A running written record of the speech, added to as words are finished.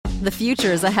The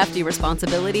future is a hefty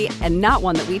responsibility and not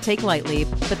one that we take lightly.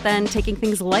 But then taking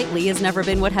things lightly has never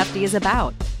been what Hefty is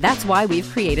about. That's why we've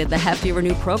created the Hefty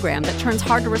Renew program that turns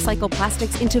hard-to-recycle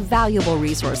plastics into valuable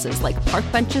resources like park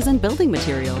benches and building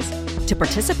materials. To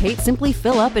participate, simply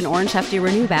fill up an orange Hefty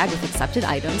Renew bag with accepted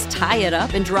items, tie it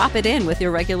up, and drop it in with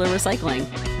your regular recycling.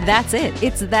 That's it.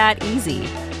 It's that easy.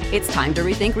 It's time to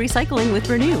rethink recycling with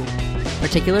Renew.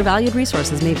 Particular valued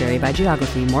resources may vary by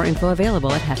geography. More info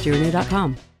available at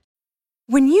heftyrenew.com.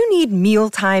 When you need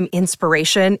mealtime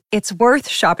inspiration, it's worth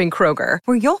shopping Kroger,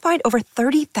 where you'll find over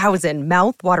 30,000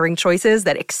 mouth-watering choices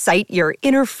that excite your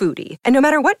inner foodie. And no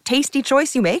matter what tasty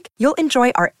choice you make, you'll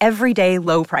enjoy our everyday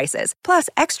low prices, plus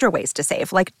extra ways to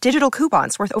save, like digital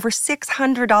coupons worth over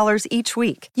 $600 each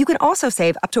week. You can also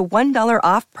save up to $1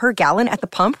 off per gallon at the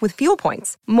pump with fuel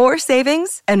points. More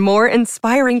savings and more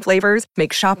inspiring flavors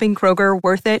make shopping Kroger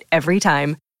worth it every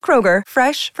time. Kroger,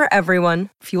 fresh for everyone.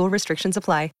 Fuel restrictions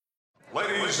apply.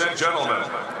 Ladies and gentlemen,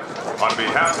 on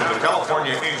behalf of the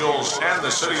California Angels and the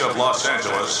city of Los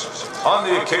Angeles, on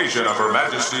the occasion of Her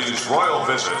Majesty's royal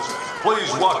visit,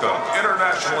 please welcome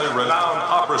internationally renowned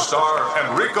opera star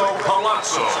Enrico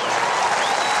Palazzo.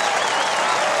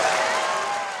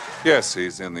 Yes,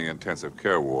 he's in the intensive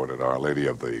care ward at Our Lady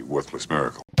of the Worthless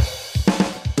Miracle. You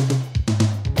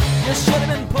should have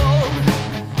been pulled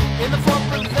in the front,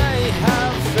 but they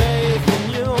have faith in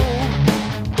you.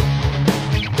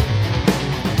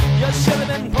 You should have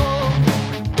been pulled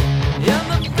in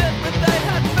the pit, but they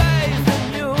had faith in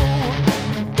you.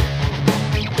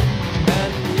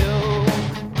 And you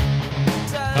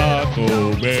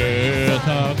Taco Bell,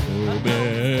 Taco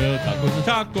Bell,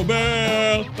 Taco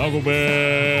Bell, Taco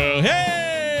Bell.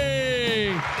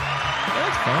 Hey!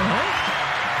 That's fun,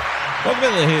 huh? Welcome to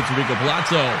the hits, Enrico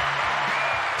Palazzo.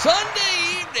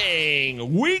 Sunday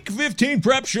evening, week 15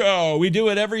 prep show. We do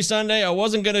it every Sunday. I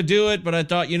wasn't going to do it, but I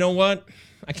thought, you know what?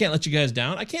 I can't let you guys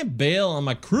down. I can't bail on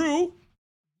my crew.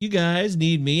 You guys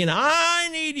need me, and I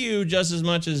need you just as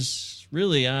much as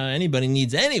really anybody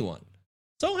needs anyone.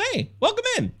 So, hey, welcome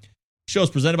in. Show's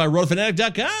presented by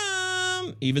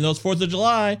RotoFanatic.com. Even though it's 4th of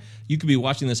July, you could be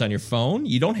watching this on your phone.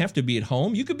 You don't have to be at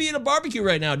home. You could be at a barbecue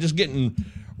right now just getting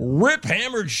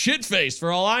rip-hammered shit-faced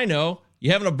for all I know.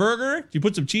 You having a burger? Did you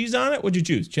put some cheese on it? What'd you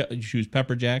choose? Did you choose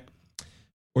pepper jack?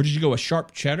 Or did you go a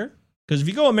sharp cheddar? Because if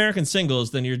you go American singles,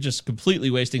 then you're just completely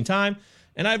wasting time.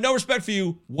 And I have no respect for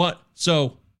you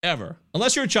whatsoever.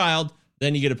 Unless you're a child,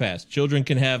 then you get a pass. Children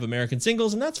can have American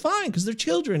singles, and that's fine because they're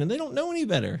children and they don't know any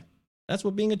better. That's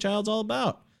what being a child's all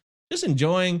about. Just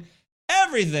enjoying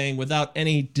everything without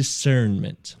any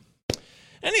discernment.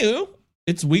 Anywho,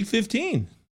 it's week 15.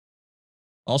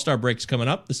 All-Star break's coming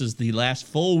up. This is the last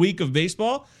full week of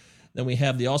baseball. Then we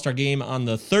have the All-Star game on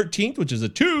the 13th, which is a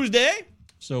Tuesday.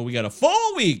 So we got a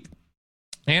full week.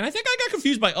 And I think I got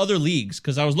confused by other leagues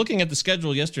because I was looking at the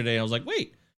schedule yesterday. I was like,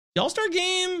 wait, the All-Star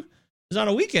game is on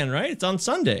a weekend, right? It's on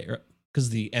Sunday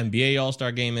because the NBA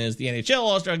All-Star game is, the NHL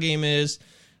All-Star game is,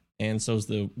 and so is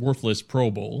the worthless Pro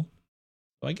Bowl.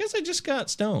 So I guess I just got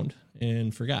stoned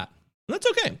and forgot. And that's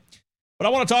okay. But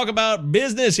I want to talk about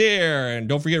business here. And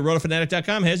don't forget,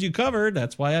 RotoFanatic.com has you covered.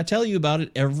 That's why I tell you about it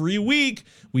every week.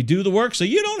 We do the work so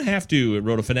you don't have to at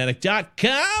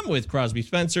RotoFanatic.com with Crosby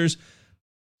Spencer's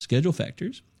schedule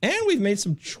factors. And we've made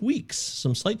some tweaks,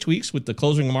 some slight tweaks with the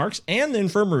closing remarks and the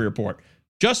infirmary report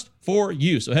just for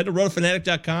you. So head to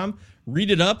RotoFanatic.com,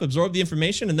 read it up, absorb the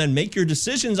information, and then make your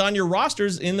decisions on your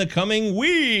rosters in the coming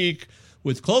week.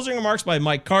 With closing remarks by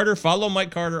Mike Carter. Follow Mike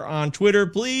Carter on Twitter,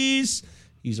 please.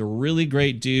 He's a really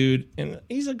great dude, and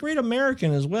he's a great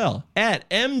American as well. At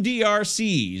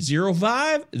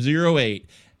MDRC0508.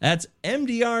 That's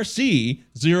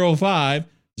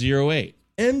MDRC0508.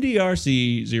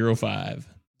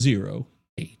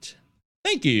 MDRC0508.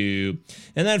 Thank you.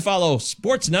 And then follow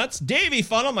Sports Nuts, Davey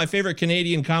Funnel, my favorite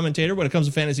Canadian commentator when it comes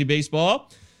to fantasy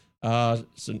baseball.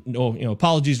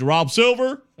 Apologies to Rob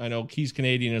Silver. I know he's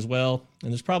Canadian as well.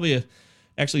 And there's probably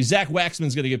actually, Zach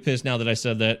Waxman's going to get pissed now that I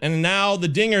said that. And now the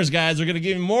Dingers guys are going to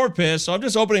get even more pissed. So I'm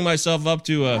just opening myself up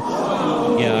to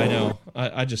yeah, I know.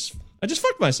 I just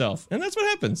fucked myself. And that's what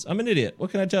happens. I'm an idiot. What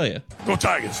can I tell you? Go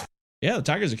Tigers. Yeah, the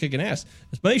Tigers are kicking ass.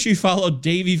 Just make sure you follow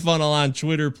Davey Funnel on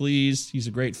Twitter, please. He's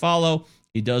a great follow.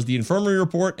 He does the infirmary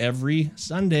report every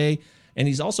Sunday. And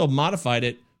he's also modified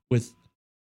it with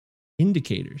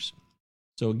indicators.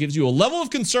 So it gives you a level of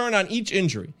concern on each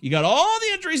injury. You got all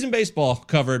the injuries in baseball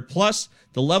covered, plus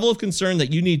the level of concern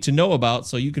that you need to know about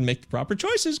so you can make the proper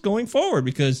choices going forward,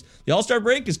 because the All-Star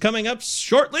break is coming up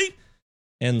shortly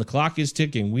and the clock is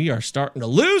ticking. We are starting to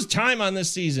lose time on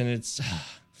this season. It's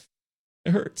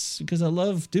It hurts because I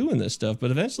love doing this stuff, but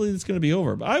eventually it's going to be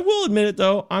over. But I will admit it,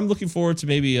 though. I'm looking forward to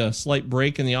maybe a slight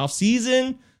break in the off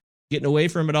season, getting away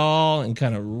from it all and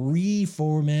kind of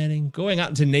reformatting, going out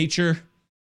into nature.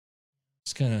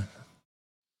 Just kind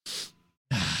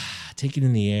of taking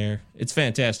in the air. It's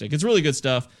fantastic. It's really good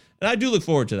stuff. And I do look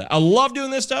forward to that. I love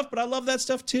doing this stuff, but I love that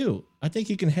stuff too. I think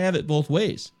you can have it both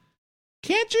ways.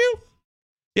 Can't you?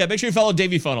 Yeah, make sure you follow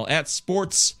Davey Funnel at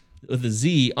sports with a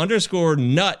Z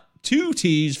 _nut 2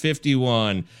 T's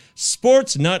 51.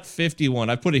 Sports Nut 51.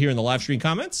 I put it here in the live stream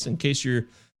comments in case you're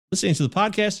listening to the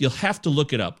podcast. You'll have to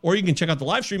look it up, or you can check out the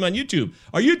live stream on YouTube.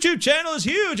 Our YouTube channel is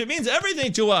huge. It means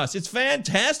everything to us. It's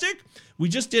fantastic. We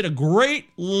just did a great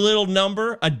little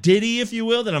number, a ditty, if you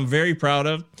will, that I'm very proud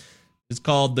of. It's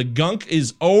called The Gunk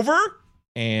Is Over,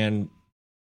 and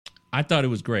I thought it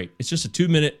was great. It's just a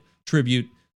 2-minute tribute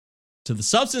to the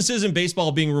substances in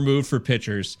baseball being removed for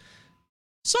pitchers,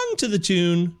 sung to the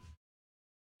tune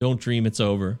Don't Dream It's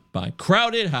Over by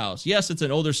Crowded House. Yes, it's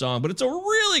an older song, but it's a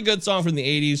really good song from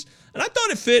the 80s, and I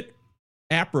thought it fit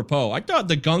apropos. I thought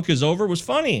The Gunk Is Over was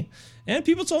funny, and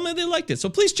people told me they liked it. So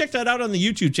please check that out on the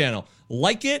YouTube channel.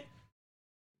 Like it,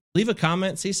 leave a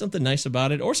comment, say something nice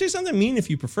about it, or say something mean if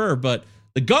you prefer, but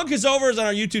The Gunk Is Over is on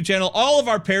our YouTube channel. All of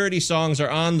our parody songs are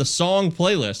on the song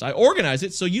playlist. I organize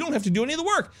it so you don't have to do any of the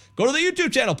work. Go to the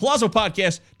YouTube channel, Palazzo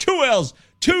Podcast, 2 L's,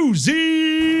 2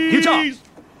 Z's. Utah,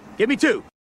 give me 2.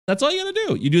 That's all you got to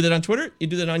do. You do that on Twitter. You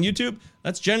do that on YouTube.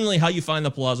 That's generally how you find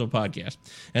the Palazzo Podcast.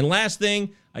 And last thing,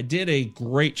 I did a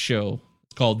great show.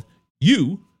 It's called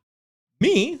You,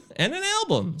 Me, and an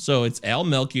Album. So it's Al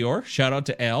Melchior. Shout out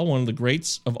to Al, one of the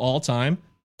greats of all time.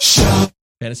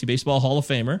 Fantasy Baseball Hall of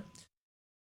Famer.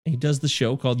 He does the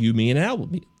show called You, Me, and an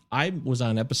Album. I was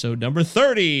on episode number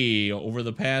 30 over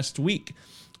the past week.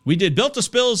 We did Built to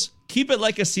Spill's Keep It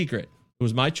Like a Secret. It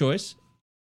was my choice.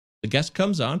 The guest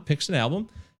comes on, picks an album.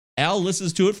 Al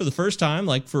listens to it for the first time,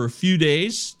 like for a few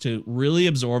days to really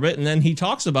absorb it. And then he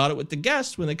talks about it with the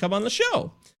guests when they come on the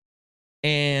show.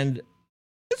 And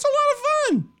it's a lot of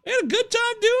fun. I had a good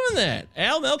time doing that.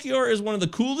 Al Melchior is one of the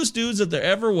coolest dudes that there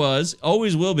ever was.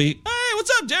 Always will be. Hey,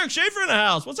 what's up, Derek Schaefer in the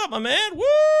house? What's up, my man?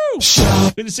 Woo!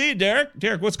 Good to see you, Derek.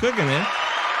 Derek, what's cooking, man?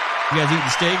 You guys eating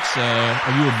steaks?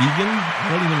 Are you a vegan? I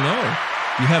don't even know.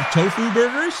 You have tofu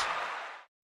burgers?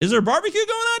 Is there a barbecue going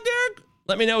on, Derek?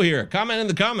 Let me know here. Comment in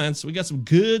the comments. We got some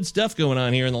good stuff going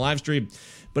on here in the live stream.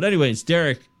 But anyways,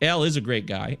 Derek, Al is a great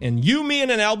guy. And You, Me,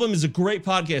 and an Album is a great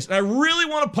podcast. And I really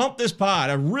want to pump this pod.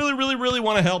 I really, really, really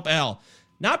want to help Al.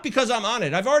 Not because I'm on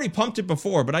it. I've already pumped it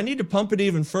before, but I need to pump it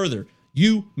even further.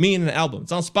 You, Me, and an Album.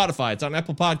 It's on Spotify. It's on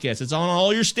Apple Podcasts. It's on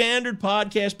all your standard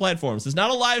podcast platforms. It's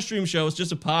not a live stream show. It's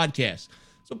just a podcast.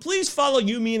 So please follow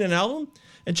You, Me, and an Album.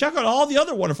 And check out all the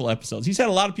other wonderful episodes. He's had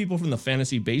a lot of people from the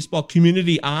fantasy baseball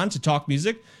community on to talk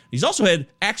music. He's also had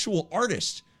actual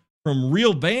artists from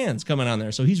real bands coming on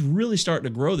there. So he's really starting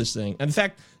to grow this thing. In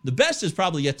fact, the best is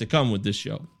probably yet to come with this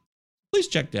show. Please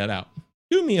check that out.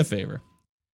 Do me a favor.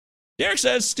 Derek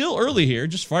says, still early here,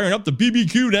 just firing up the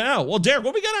BBQ now. Well, Derek,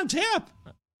 what we got on tap?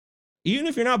 Even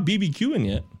if you're not BBQing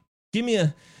yet, give me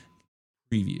a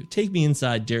preview. Take me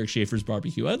inside Derek Schaefer's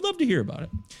barbecue. I'd love to hear about it.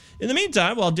 In the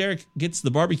meantime, while Derek gets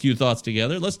the barbecue thoughts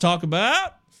together, let's talk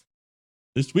about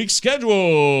this week's schedule.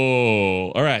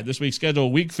 All right, this week's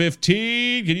schedule, week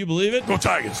 15. Can you believe it? Go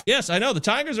Tigers. Yes, I know. The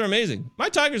Tigers are amazing. My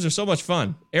Tigers are so much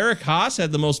fun. Eric Haas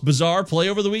had the most bizarre play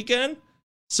over the weekend.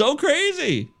 So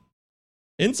crazy.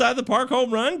 Inside the park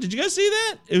home run. Did you guys see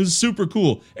that? It was super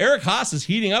cool. Eric Haas is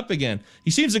heating up again. He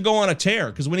seems to go on a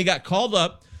tear because when he got called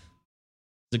up,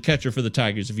 the catcher for the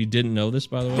Tigers, if you didn't know this,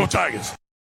 by the way. Go Tigers.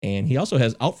 And he also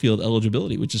has outfield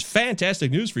eligibility, which is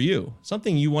fantastic news for you.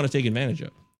 Something you want to take advantage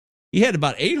of. He had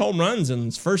about 8 home runs in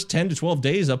his first 10 to 12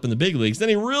 days up in the big leagues. Then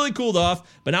he really cooled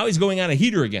off, but now he's going on a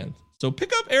heater again. So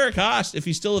pick up Eric Haas if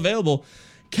he's still available.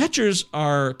 Catchers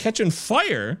are catching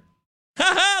fire.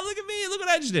 Ha! Look at me. Look what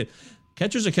I just did.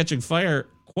 Catchers are catching fire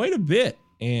quite a bit.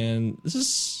 And this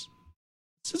is,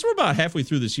 since we're about halfway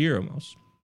through this year almost,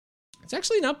 it's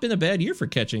actually not been a bad year for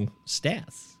catching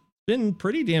stats. Been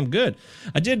pretty damn good.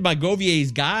 I did my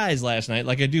Govier's guys last night,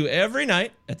 like I do every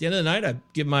night. At the end of the night, I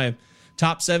give my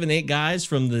top 7-8 guys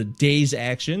from the day's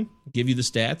action, give you the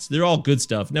stats. They're all good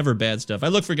stuff, never bad stuff. I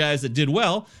look for guys that did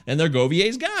well, and they're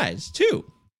Govier's guys,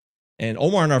 too. And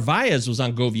Omar Narvaez was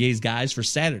on Govier's guys for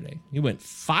Saturday. He went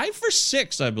 5 for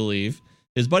 6, I believe.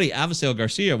 His buddy Avisail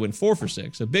Garcia went 4 for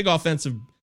 6. A big offensive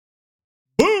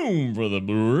boom for the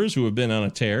Brewers, who have been on a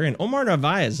tear. And Omar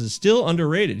Narvaez is still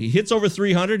underrated. He hits over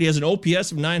 300. He has an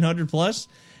OPS of 900 plus.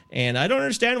 And I don't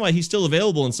understand why he's still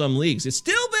available in some leagues. It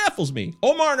still baffles me.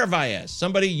 Omar Narvaez,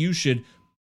 somebody you should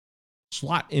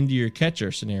slot into your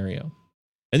catcher scenario.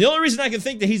 And the only reason I can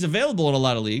think that he's available in a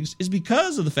lot of leagues is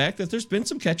because of the fact that there's been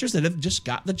some catchers that have just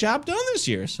got the job done this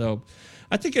year. So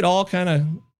I think it all kind of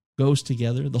goes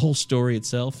together. The whole story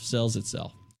itself sells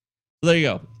itself. So there you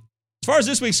go. As far as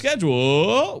this week's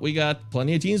schedule, we got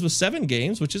plenty of teams with 7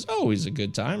 games, which is always a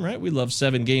good time, right? We love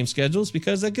 7-game schedules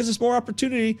because that gives us more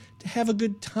opportunity to have a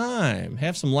good time,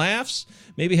 have some laughs,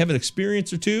 maybe have an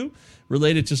experience or two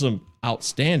related to some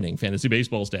outstanding fantasy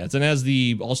baseball stats. And as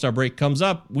the All-Star break comes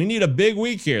up, we need a big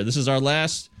week here. This is our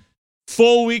last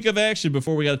full week of action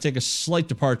before we got to take a slight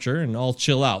departure and all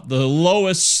chill out. The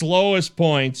lowest, slowest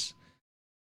point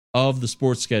of the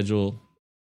sports schedule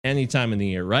any time in the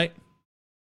year, right?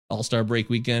 All-Star break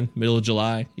weekend, middle of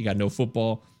July. You got no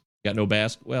football. You got no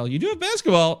basketball. Well, you do have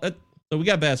basketball. So we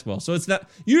got basketball. So it's not,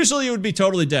 usually it would be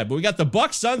totally dead, but we got the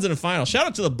Bucks Suns in the final. Shout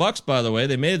out to the Bucks, by the way.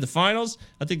 They made it the finals.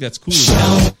 I think that's cool as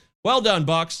hell. Well done,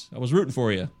 Bucks. I was rooting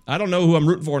for you. I don't know who I'm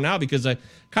rooting for now because I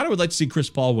kind of would like to see Chris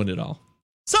Paul win it all.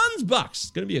 Suns Bucks.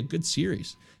 It's going to be a good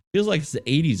series. Feels like it's the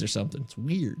 80s or something. It's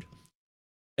weird.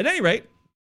 At any rate,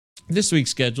 this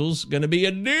week's schedule's going to be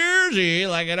a doozy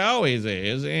like it always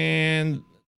is. And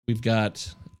we've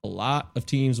got a lot of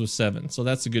teams with 7. So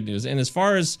that's the good news. And as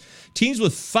far as teams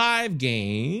with 5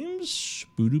 games,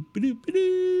 my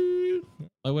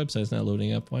website's not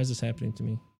loading up. Why is this happening to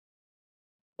me?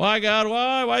 Why, God,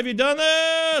 why? Why have you done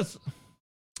this?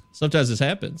 Sometimes this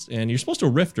happens, and you're supposed to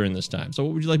riff during this time. So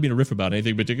what would you like me to riff about?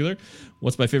 Anything in particular?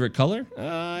 What's my favorite color?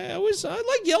 I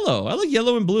like yellow. I like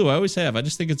yellow and blue. I always have. I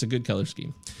just think it's a good color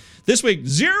scheme. This week,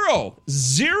 zero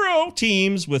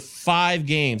teams with 5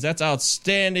 games. That's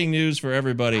outstanding news for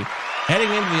everybody. Heading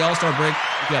into the All-Star break,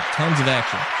 we've got tons of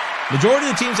action. Majority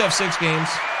of the teams have 6 games,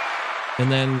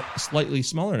 and then a slightly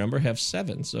smaller number have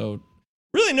 7. So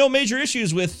really no major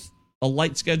issues with a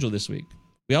light schedule this week.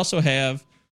 We also have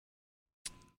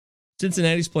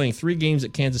Cincinnati's playing 3 games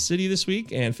at Kansas City this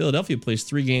week, and Philadelphia plays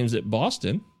 3 games at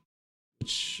Boston,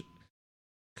 which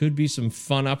could be some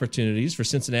fun opportunities for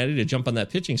Cincinnati to jump on that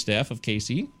pitching staff of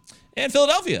KC. And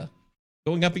Philadelphia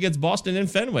going up against Boston in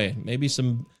Fenway. Maybe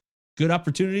some good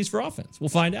opportunities for offense. We'll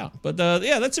find out. But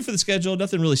yeah, that's it for the schedule.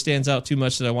 Nothing really stands out too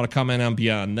much that I want to comment on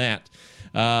beyond that.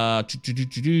 Yeah,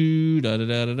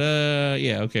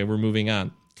 okay, we're moving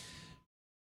on.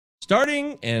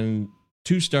 Starting and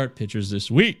 2 start pitchers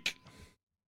this week.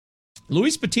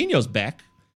 Luis Patino's back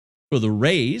for the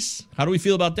Rays. How do we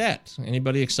feel about that?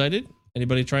 Anybody excited?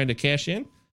 Anybody trying to cash in?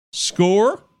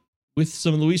 Score with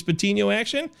some Luis Patino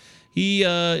action? He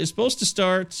is supposed to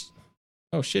start.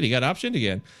 Oh, shit, he got optioned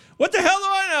again. What the hell do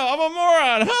I know? I'm a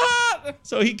moron.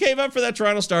 So he came up for that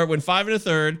Toronto start, went 5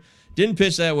 1/3, didn't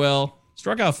pitch that well,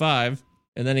 struck out 5,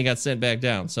 and then he got sent back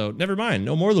down. So never mind.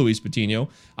 No more Luis Patino.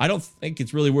 I don't think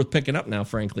it's really worth picking up now,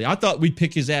 frankly. I thought we'd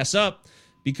pick his ass up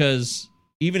because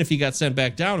even if he got sent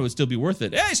back down, it would still be worth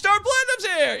it. Hey, Star Platinum's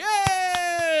here!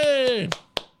 Yay!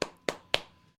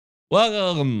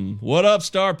 Welcome. What up,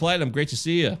 Star Platinum? Great to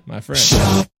see you, my friend.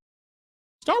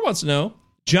 Star wants to know,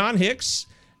 John Hicks,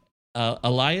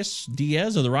 Elias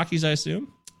Diaz of the Rockies, I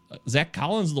assume, Zach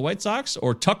Collins of the White Sox,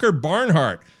 or Tucker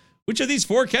Barnhart? Which of these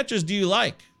 4 catchers do you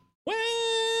like?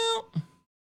 Well,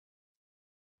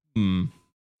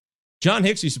 John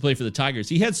Hicks used to play for the Tigers.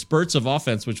 He had spurts of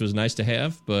offense, which was nice to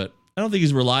have, but I don't think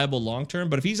he's reliable long-term.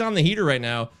 But if he's on the heater right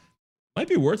now, might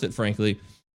be worth it, frankly.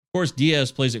 Of course,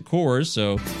 Diaz plays at Coors,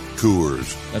 so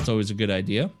that's always a good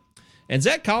idea. And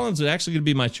Zach Collins is actually going to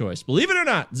be my choice. Believe it or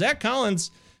not, Zach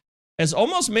Collins has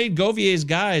almost made Govier's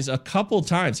guys a couple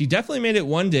times. He definitely made it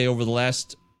one day over the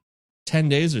last 10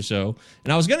 days or so.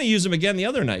 And I was going to use him again the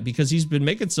other night because he's been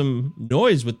making some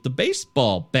noise with the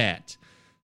baseball bat.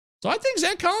 So I think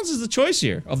Zach Collins is the choice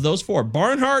here of those 4.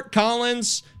 Barnhart,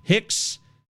 Collins, Hicks,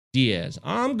 Diaz.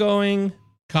 I'm going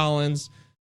Collins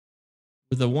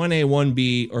with a 1A,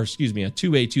 1B, or excuse me, a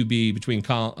 2A, 2B between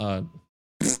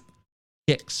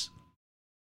Hicks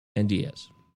and Diaz.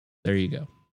 There you go.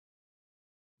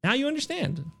 Now you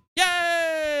understand.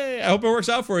 Yay! I hope it works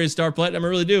out for you, Star Platinum. I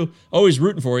really do. Always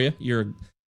rooting for you. You're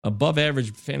above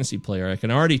average fantasy player, I can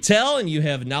already tell, and you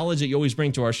have knowledge that you always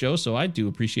bring to our show, so I do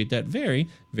appreciate that very,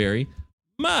 very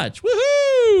much.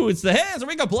 Woohoo! It's the Hands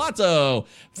Enrico Palazzo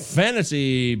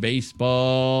Fantasy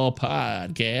Baseball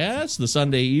Podcast, the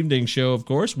Sunday evening show, of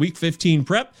course. Week 15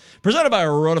 prep, presented by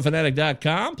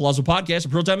RotoFanatic.com, Palazzo Podcast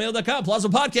at ProtonMail.com, Palazzo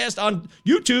Podcast on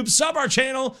YouTube, sub our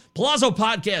channel, Palazzo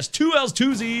Podcast, 2 L's,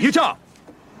 2 Z's. Utah,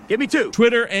 give me 2.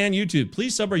 Twitter and YouTube.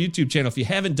 Please sub our YouTube channel if you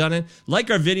haven't done it.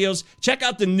 Like our videos. Check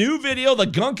out the new video, The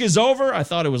Gunk is Over. I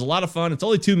thought it was a lot of fun. It's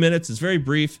only 2 minutes. It's very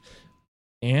brief.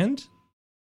 And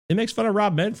it makes fun of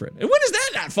Rob Manfred. And when is that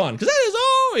not fun? Because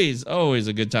that is always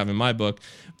a good time in my book.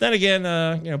 Then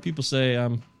again, people say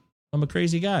I'm I'm a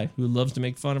crazy guy who loves to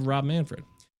make fun of Rob Manfred.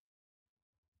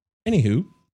 Anywho,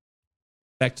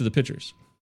 back to the pitchers.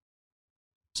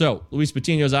 So, Luis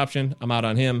Patino's option. I'm out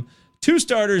on him. 2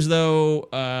 starters, though.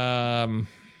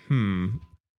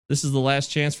 This is the last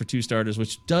chance for 2 starters,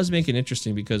 which does make it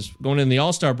interesting because going in the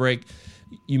All-Star break,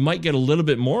 you might get a little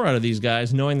bit more out of these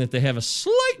guys knowing that they have a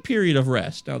slight period of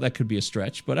rest. Now, that could be a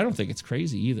stretch, but I don't think it's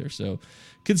crazy either. So,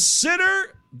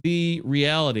 consider the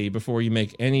reality before you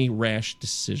make any rash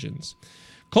decisions.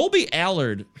 Colby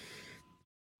Allard,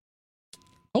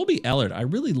 I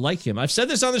really like him. I've said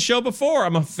this on the show before.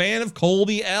 I'm a fan of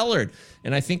Colby Allard,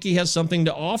 and I think he has something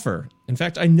to offer. In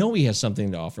fact, I know he has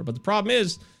something to offer, but the problem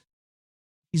is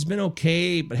he's been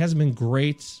okay, but hasn't been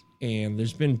great, and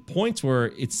there's been points where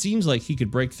it seems like he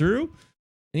could break through,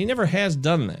 and he never has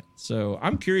done that. So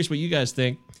I'm curious what you guys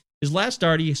think. His last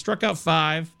start, he struck out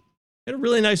 5, had a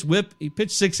really nice whip. He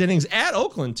pitched 6 innings at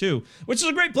Oakland, too, which is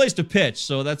a great place to pitch,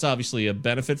 so that's obviously a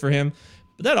benefit for him.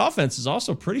 But that offense is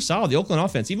also pretty solid. The Oakland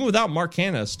offense, even without Mark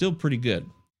Canha, is still pretty good.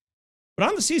 But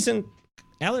on the season,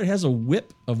 Allard has a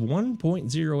whip of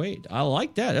 1.08. I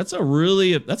like that. That's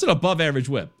an above average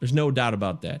whip. There's no doubt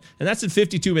about that. And that's in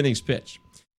 52 innings pitched.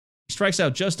 He strikes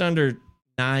out just under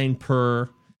 9 per.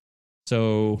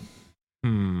 So,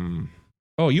 we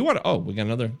got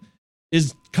another.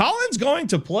 Is Collins going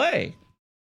to play?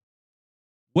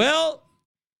 Well,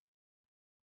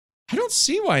 I don't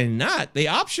see why not. They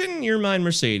option Yermín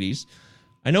Mercedes.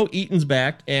 I know Eaton's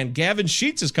back, and Gavin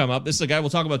Sheets has come up. This is a guy we'll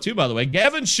talk about too, by the way.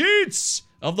 Gavin Sheets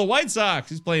of the White Sox.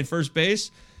 He's playing first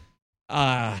base.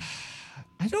 I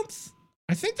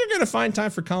think they're going to find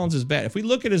time for Collins' bat. If we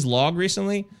look at his log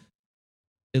recently,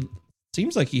 it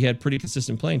seems like he had pretty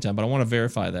consistent playing time, but I want to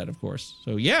verify that, of course.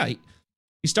 So, yeah, he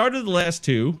started the last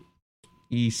 2.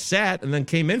 He sat and then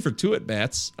came in for 2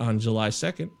 at-bats on July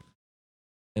 2nd.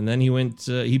 And then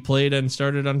he played and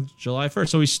started on July 1st.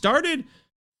 So he started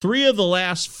 3 of the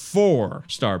last 4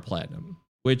 Star Platinum,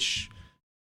 which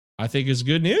I think is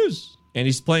good news. And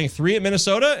he's playing 3 at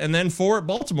Minnesota and then 4 at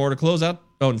Baltimore to close out.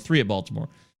 3 at Baltimore.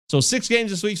 So 6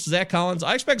 games this week for Zach Collins.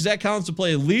 I expect Zach Collins to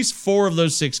play at least 4 of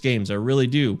those 6 games. I really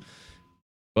do.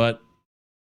 But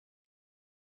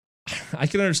I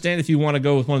can understand if you want to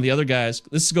go with one of the other guys.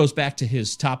 This goes back to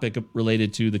his topic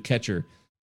related to the catcher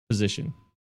position.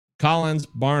 Collins,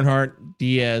 Barnhart,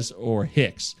 Diaz, or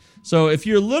Hicks. So if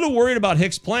you're a little worried about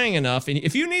Hicks playing enough, and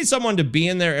if you need someone to be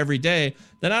in there every day,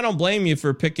 then I don't blame you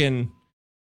for picking,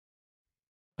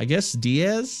 I guess,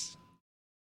 Diaz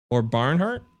or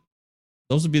Barnhart.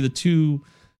 Those would be the 2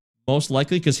 most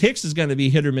likely, because Hicks is going to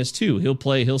be hit or miss too. He'll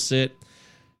play, he'll sit.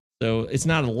 So it's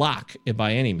not a lock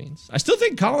by any means. I still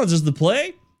think Collins is the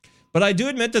play, but I do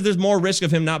admit that there's more risk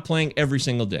of him not playing every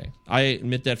single day. I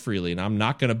admit that freely, and I'm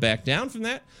not going to back down from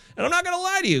that. And I'm not going to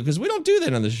lie to you, because we don't do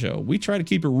that on the show. We try to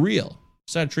keep it real.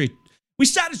 We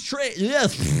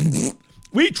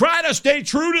try to stay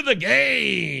true to the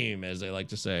game, as they like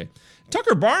to say.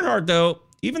 Tucker Barnhart, though,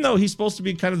 even though he's supposed to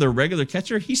be kind of the regular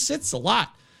catcher, he sits a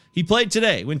lot. He played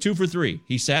today, went 2 for 3.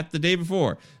 He sat the day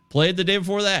before, played the day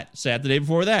before that, sat the day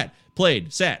before that,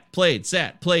 played, sat, played,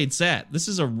 sat, played, sat.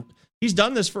 He's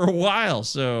done this for a while,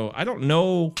 so I don't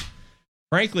know,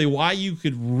 frankly, why you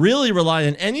could really rely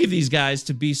on any of these guys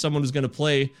to be someone who's going to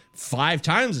play 5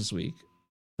 times this week.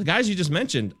 The guys you just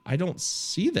mentioned, I don't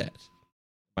see that.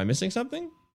 Am I missing something?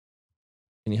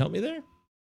 Can you help me there?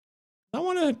 I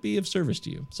want to be of service to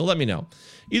you, so let me know.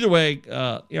 Either way,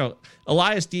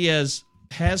 Elias Diaz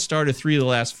has started 3 of the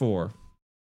last 4,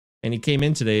 and he came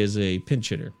in today as a pinch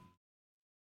hitter.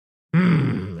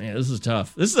 Man, this is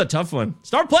tough. This is a tough one.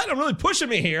 Star Platinum really pushing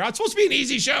me here. It's supposed to be an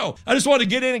easy show. I just want to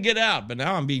get in and get out, but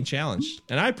now I'm being challenged,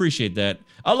 and I appreciate that.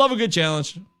 I love a good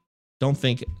challenge. Don't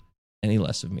think any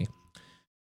less of me.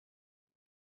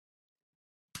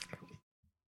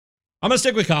 I'm going to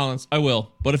stick with Collins. I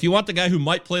will. But if you want the guy who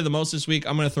might play the most this week,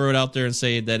 I'm going to throw it out there and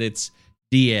say that it's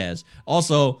Diaz.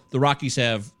 Also, the Rockies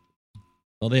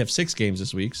they have 6 games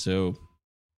this week, so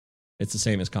it's the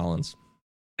same as Collins.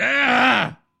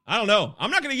 I don't know.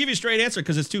 I'm not going to give you a straight answer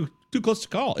because it's too close to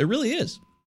call. It really is.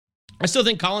 I still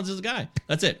think Collins is the guy.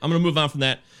 That's it. I'm going to move on from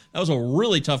that. That was a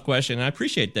really tough question, and I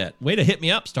appreciate that. Way to hit me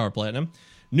up, Star Platinum.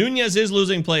 Nunez is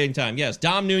losing playing time. Yes,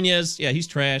 Dom Nunez. Yeah, he's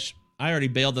trash. I already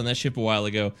bailed on that ship a while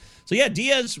ago. So, yeah,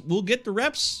 Diaz will get the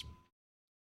reps.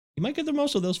 He might get the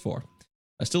most of those 4.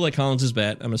 I still like Collins'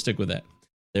 bat. I'm going to stick with that.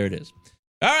 There it is.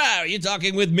 All right, you're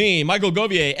talking with me, Michael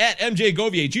Govier, at MJ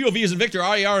Govier, G-O-V as in Victor,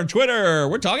 R-E-R on Twitter.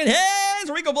 We're talking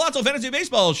heads, Rico Palazzo Fantasy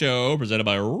Baseball Show, presented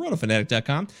by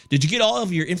RotoFanatic.com. Did you get all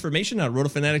of your information on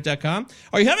RotoFanatic.com?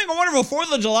 Are you having a wonderful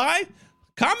 4th of July?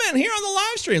 Comment here on the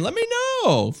live stream. Let me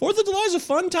know. 4th of July is a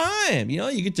fun time.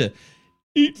 You get to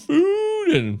eat food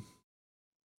and,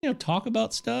 talk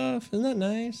about stuff. Isn't that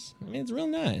nice? I mean, it's real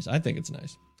nice. I think it's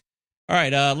nice. All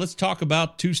right, let's talk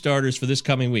about 2 starters for this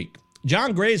coming week.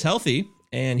 John Gray's healthy,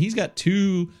 and he's got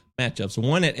 2 matchups,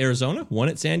 one at Arizona, one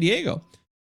at San Diego.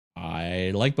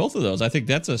 I like both of those. I think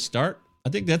that's a start. I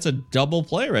think that's a double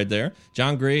play right there.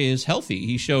 John Gray is healthy.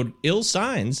 He showed ill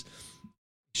signs.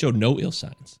 Showed no ill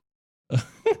signs.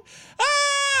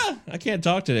 I can't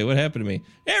talk today. What happened to me?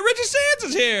 Hey, Richard Sands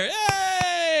is here.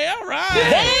 Hey, all right.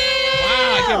 Hey!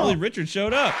 Wow, I can't believe Richard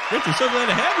showed up. Richard, so glad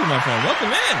to have you, my friend. Welcome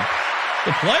in. It's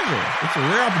a pleasure. It's a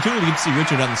rare opportunity to get to see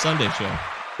Richard on the Sunday show.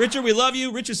 Richard, we love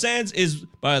you. Richard Sands is,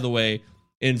 by the way,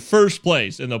 in first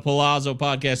place in the Palazzo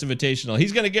Podcast Invitational.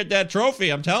 He's going to get that trophy.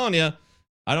 I'm telling you.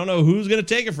 I don't know who's going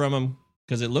to take it from him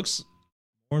because it looks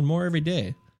more and more every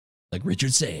day like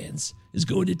Richard Sands is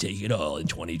going to take it all in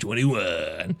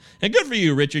 2021. And good for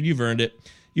you, Richard. You've earned it.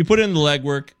 You put in the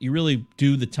legwork. You really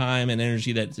do the time and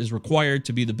energy that is required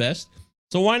to be the best.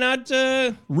 So why not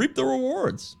reap the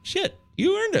rewards? Shit,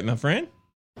 you earned it, my friend.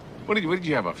 What did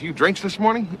you have? A few drinks this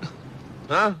morning?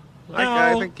 Huh? No,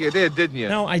 I think you did, didn't you?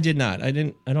 No, I did not. I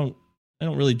don't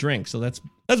really drink, so that's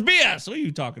BS. What are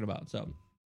you talking about? So,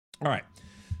 all right.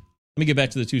 Let me get back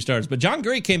to the 2 starters. But John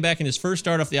Gray came back in his first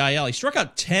start off the IL. He struck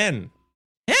out 10.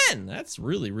 10! That's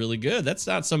really, really good. That's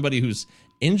not somebody who's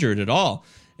injured at all.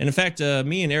 And in fact,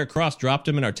 me and Eric Cross dropped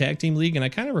him in our tag team league, and I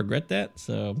kind of regret that.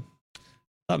 So I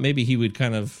thought maybe he would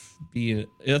kind of be...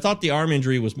 I thought the arm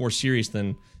injury was more serious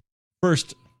than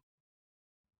first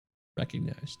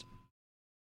recognized.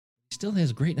 He still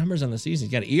has great numbers on the season.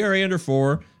 He's got an ERA under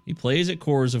 4. He plays at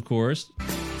Coors, of course.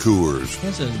 Coors. He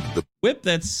has a whip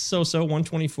that's so-so,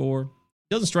 124. He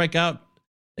doesn't strike out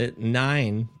at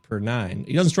 9 per 9.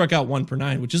 He doesn't strike out 1 per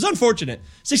 9, which is unfortunate.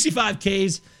 65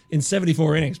 Ks in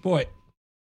 74 innings. Boy,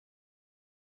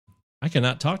 I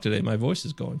cannot talk today. My voice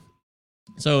is going.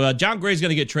 So John Gray's going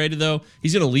to get traded, though.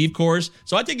 He's going to leave Coors.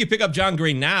 So I think you pick up John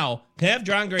Gray now. Have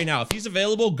John Gray now. If he's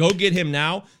available, go get him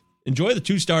now. Enjoy the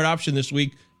 2-start option this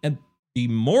week and be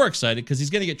more excited because he's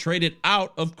going to get traded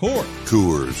out of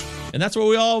Coors. And that's what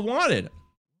we all wanted.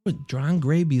 What would John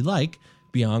Gray be like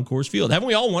beyond Coors Field? Haven't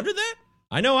we all wondered that?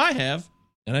 I know I have,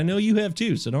 and I know you have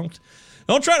too. So don't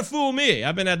try to fool me.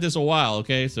 I've been at this a while,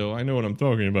 okay? So I know what I'm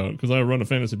talking about because I run a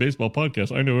fantasy baseball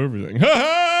podcast. I know everything.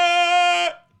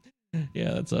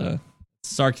 Yeah, that's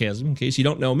sarcasm in case you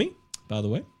don't know me, by the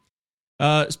way.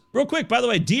 Real quick, by the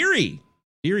way, Deary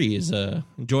is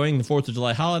enjoying the 4th of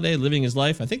July holiday, living his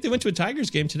life. I think they went to a Tigers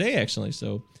game today, actually.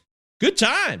 So good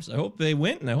times. I hope they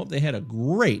went, and I hope they had a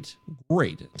great,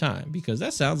 great time because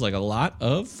that sounds like a lot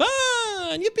of fun.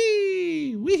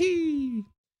 Yippee! Wee-hee!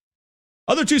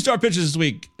 Other 2-star pitchers this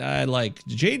week, I like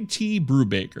JT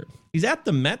Brubaker. He's at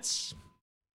the Mets.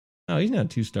 Oh, he's not a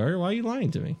 2-star. Why are you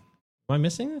lying to me? Am I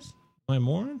missing this? Am I a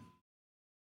moron?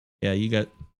 Yeah, you got...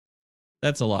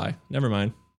 That's a lie. Never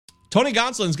mind. Tony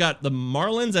Gonsolin's got the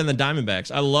Marlins and the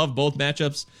Diamondbacks. I love both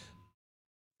matchups.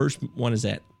 First one is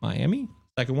at Miami.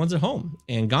 Second one's at home.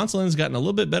 And Gonsolin's gotten a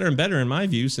little bit better and better, in my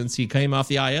view, since he came off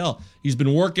the IL. He's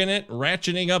been working it,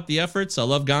 ratcheting up the efforts. I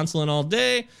love Gonsolin all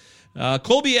day.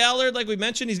 Colby Allard, like we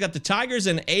mentioned, he's got the Tigers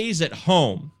and A's at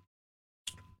home.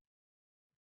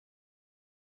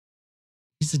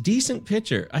 He's a decent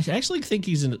pitcher. I actually think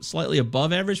he's a slightly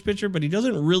above average pitcher, but he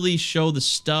doesn't really show the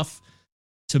stuff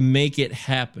to make it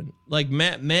happen. Like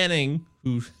Matt Manning,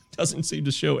 who doesn't seem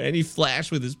to show any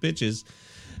flash with his pitches.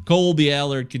 Colby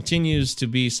Allard continues to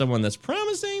be someone that's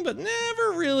promising, but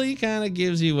never really kind of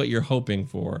gives you what you're hoping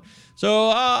for. So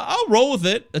I'll roll with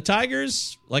it. The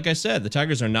Tigers, like I said, the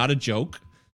Tigers are not a joke.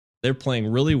 They're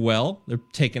playing really well. They're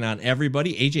taking on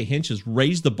everybody. AJ Hinch has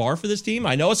raised the bar for this team.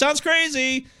 I know it sounds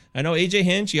crazy. I know AJ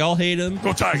Hinch, y'all hate him.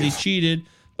 Go Tigers. He cheated,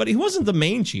 but he wasn't the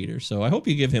main cheater, so I hope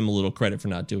you give him a little credit for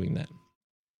not doing that.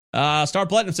 Star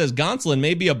Platinum says Gonsolin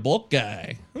may be a bulk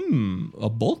guy. A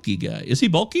bulky guy. Is he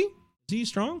bulky? Is he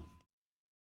strong?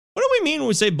 What do we mean when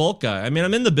we say bulk guy? I mean,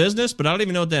 I'm in the business, but I don't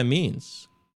even know what that means.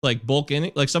 Like bulk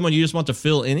inning? Like someone you just want to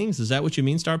fill innings? Is that what you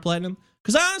mean, Star Platinum?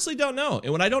 Because I honestly don't know.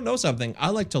 And when I don't know something, I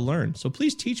like to learn. So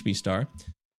please teach me, Star.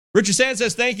 Richard Sand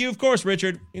says, thank you. Of course,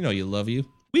 Richard. You know you love you.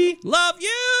 We love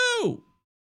you!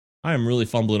 I am really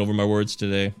fumbling over my words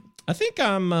today. I think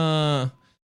I'm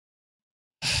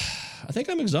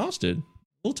exhausted.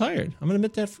 A little tired. I'm going to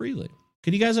admit that freely.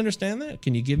 Can you guys understand that?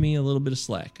 Can you give me a little bit of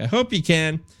slack? I hope you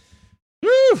can.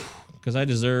 Woo! Because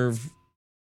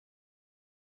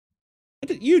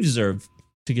you deserve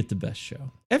to get the best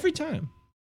show every time.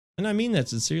 And I mean that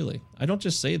sincerely. I don't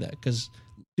just say that because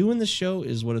doing the show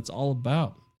is what it's all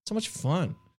about. So much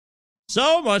fun.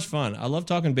 So much fun. I love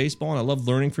talking baseball and I love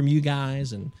learning from you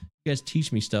guys and you guys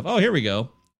teach me stuff. Oh, here we go.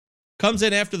 comes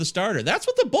in after the starter. That's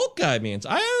what the bulk guy means.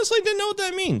 I honestly didn't know what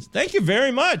that means. Thank you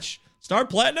very much. Star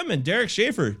Platinum and Derek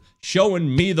Schaefer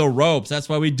showing me the ropes. That's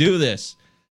why we do this.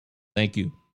 Thank you.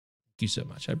 Thank you so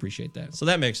much. I appreciate that. So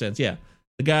that makes sense. Yeah.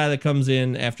 The guy that comes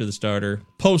in after the starter,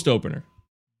 post opener.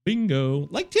 Bingo.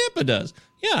 Like Tampa does.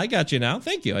 Yeah, I got you now.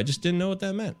 Thank you. I just didn't know what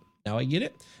that meant. Now I get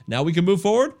it. Now we can move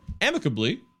forward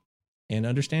amicably and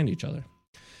understand each other.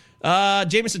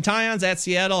 Jameson Tyons at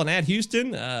Seattle and at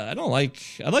Houston. I like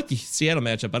the Seattle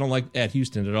matchup. I don't like at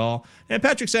Houston at all. And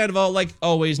Patrick Sandoval, like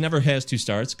always, never has 2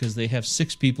 starts because they have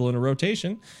 6 people in a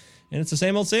rotation. And it's the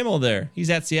same old there. He's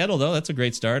at Seattle, though. That's a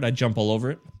great start. I'd jump all over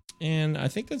it. And I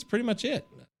think that's pretty much it.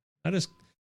 Not as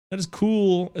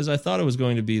cool as I thought it was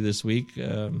going to be this week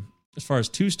as far as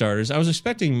 2 starters. I was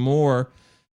expecting more.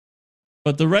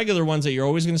 But the regular ones that you're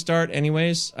always going to start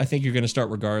anyways, I think you're going to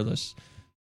start regardless.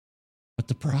 But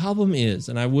the problem is,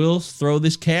 and I will throw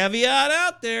this caveat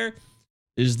out there,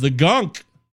 is the gunk.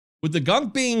 With the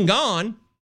gunk being gone,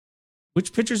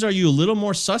 which pitchers are you a little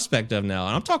more suspect of now?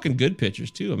 And I'm talking good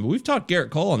pitchers, too. I mean, we've talked Garrett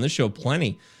Cole on this show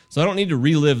plenty, so I don't need to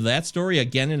relive that story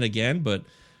again and again, but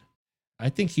I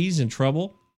think he's in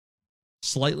trouble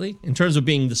slightly in terms of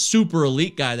being the super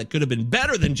elite guy that could have been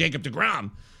better than Jacob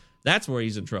deGrom. That's where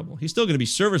he's in trouble. He's still going to be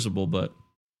serviceable, but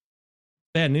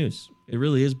bad news. It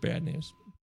really is bad news.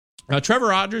 Trevor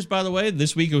Rogers, by the way,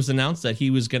 this week it was announced that he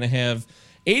was going to have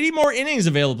 80 more innings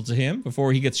available to him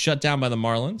before he gets shut down by the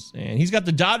Marlins. And he's got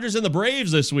the Dodgers and the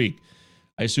Braves this week.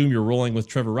 I assume you're rolling with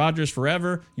Trevor Rogers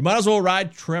forever. You might as well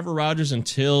ride Trevor Rogers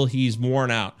until he's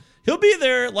worn out. He'll be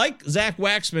there, like Zach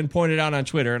Waxman pointed out on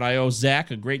Twitter, and I owe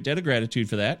Zach a great debt of gratitude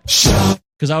for that.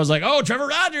 Because I was like, oh, Trevor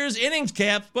Rogers, innings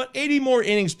capped, but 80 more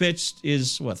innings pitched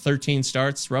is, 13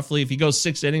 starts, roughly. If he goes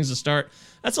 6 innings to start,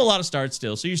 that's a lot of starts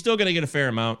still. So you're still going to get a fair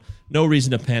amount. No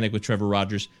reason to panic with Trevor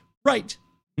Rogers right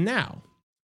now.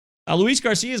 Luis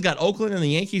Garcia's got Oakland and the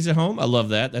Yankees at home. I love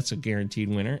that. That's a guaranteed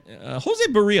winner.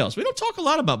 Jose Barrios. We don't talk a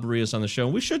lot about Barrios on the show.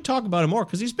 We should talk about him more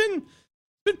because he's been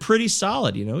pretty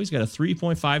solid. You know, he's got a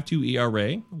 3.52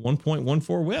 ERA,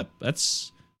 1.14 WHIP.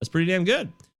 That's pretty damn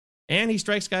good. And he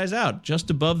strikes guys out just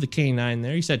above the K9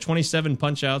 there. He's had 27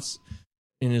 punch-outs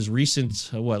in his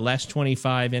recent, last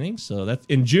 25 innings. So that's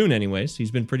in June anyways.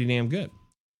 He's been pretty damn good.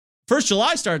 First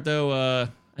July start, though,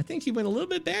 I think he went a little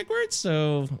bit backwards,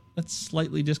 so that's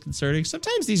slightly disconcerting.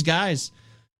 Sometimes these guys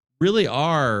really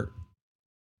are,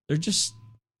 they're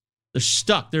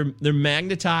stuck. They're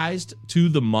magnetized to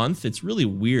the month. It's really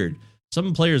weird.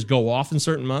 Some players go off in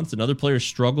certain months, and other players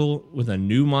struggle with a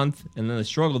new month, and then they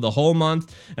struggle the whole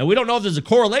month. And we don't know if there's a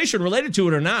correlation related to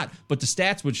it or not, but the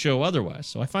stats would show otherwise.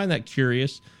 So I find that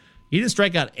curious. He didn't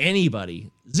strike out anybody.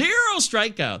 0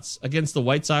 strikeouts against the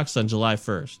White Sox on July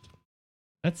 1st.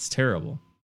 That's terrible.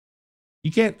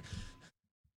 You can't,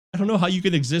 I don't know how you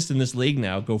can exist in this league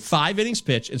now. Go 5 innings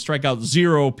pitch and strike out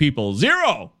 0 people.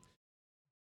 0!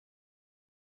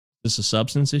 Is this a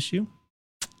substance issue?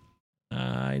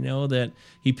 I know that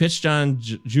he pitched on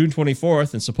June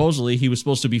 24th, and supposedly he was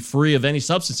supposed to be free of any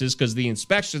substances because the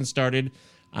inspection started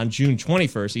on June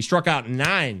 21st. He struck out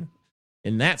 9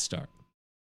 in that start.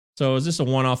 So is this a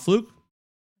one-off fluke?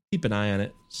 Keep an eye on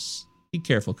it. Be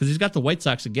careful because he's got the White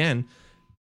Sox again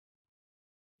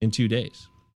in 2 days.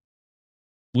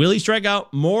 Will he strike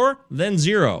out more than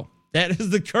 0? That is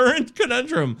the current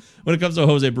conundrum when it comes to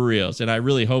Jose Barrios, and I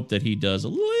really hope that he does a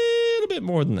little bit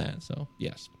more than that. So,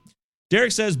 yes.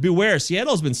 Derek says, beware,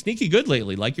 Seattle's been sneaky good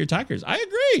lately, like your Tigers. I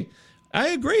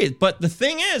agree. But the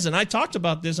thing is, and I talked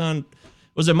about this on,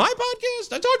 was it my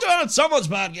podcast? I talked about it on someone's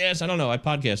podcast. I don't know. I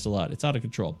podcast a lot. It's out of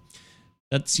control.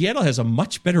 That Seattle has a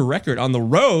much better record on the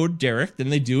road, Derek, than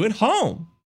they do at home.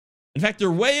 In fact,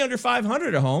 they're way under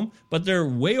 500 at home, but they're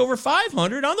way over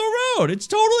 500 on the road. It's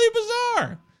totally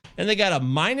bizarre. And they got a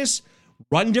minus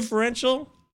run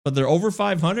differential, but they're over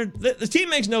 500. The team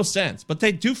makes no sense, but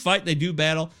they do fight. They do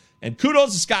battle. And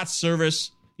kudos to Scott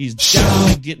Service. He's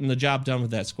definitely getting the job done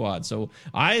with that squad. So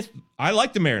I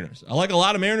like the Mariners. I like a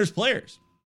lot of Mariners players.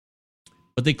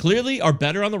 But they clearly are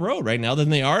better on the road right now than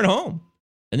they are at home.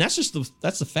 And that's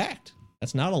the fact.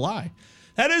 That's not a lie.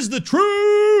 That is the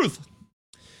truth.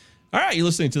 All right, you're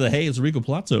listening to the Hey, it's Rico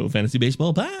Palazzo Fantasy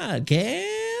Baseball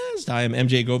Podcast. I am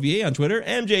MJ Govier on Twitter.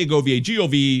 MJ Govier,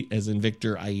 G-O-V as in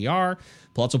Victor, I-E-R.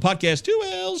 Palazzo Podcast, 2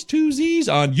 L's, 2 Z's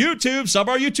on YouTube. Sub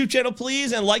our YouTube channel,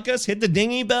 please, and like us. Hit the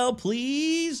dingy bell,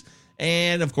 please.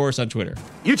 And, of course, on Twitter.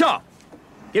 Utah,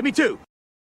 give me 2.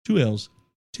 2 L's,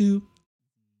 2.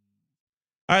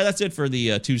 All right, that's it for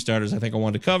the 2 starters I think I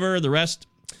wanted to cover. The rest,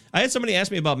 I had somebody ask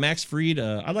me about Max Fried.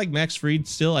 I like Max Fried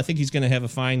still. I think he's going to have a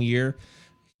fine year.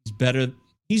 He's better.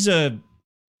 He's a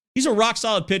He's a rock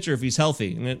solid pitcher if he's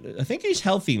healthy. And I think he's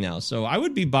healthy now. So I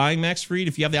would be buying Max Fried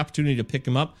if you have the opportunity to pick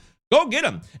him up. Go get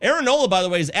him. Aaron Nola, by the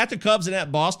way, is at the Cubs and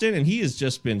at Boston, and he has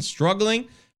just been struggling.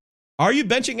 Are you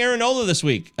benching Aaron Nola this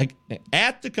week? Like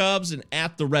at the Cubs and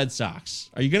at the Red Sox?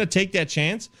 Are you going to take that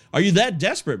chance? Are you that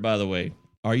desperate, by the way?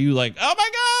 Are you like, oh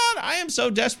my God, I am so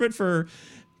desperate for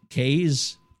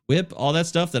K's, whip, all that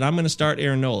stuff that I'm going to start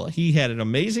Aaron Nola. He had an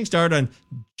amazing start on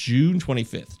June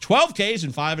 25th. 12 Ks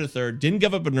and 5 1/3. Didn't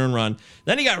give up an earned run.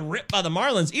 Then he got ripped by the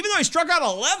Marlins, even though he struck out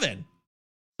 11.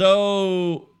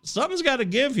 So something's got to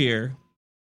give here.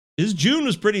 His June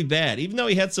was pretty bad. Even though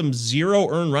he had some 0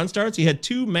 earned run starts, he had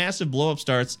 2 massive blow-up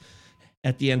starts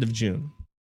at the end of June.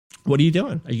 What are you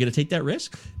doing? Are you going to take that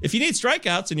risk? If you need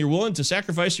strikeouts and you're willing to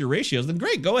sacrifice your ratios, then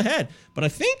great, go ahead. But I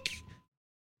think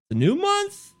the new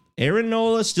month, Aaron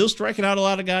Nola still striking out a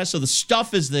lot of guys, so the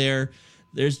stuff is there.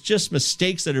 There's just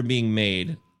mistakes that are being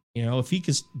made. You know, if he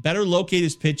can better locate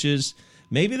his pitches,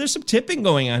 maybe there's some tipping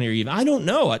going on here even. I don't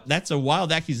know. That's a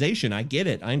wild accusation. I get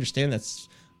it. I understand that's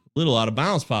a little out of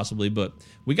bounds possibly, but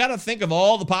we got to think of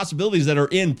all the possibilities that are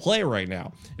in play right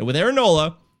now. And with Aaron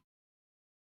Nola,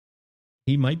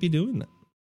 he might be doing that.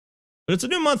 But it's a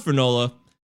new month for Nola.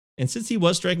 And since he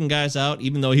was striking guys out,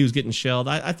 even though he was getting shelled,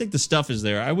 I think the stuff is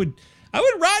there. I would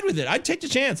ride with it. I'd take the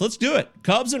chance. Let's do it.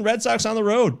 Cubs and Red Sox on the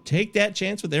road. Take that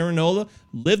chance with Aaron Nola.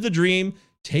 Live the dream.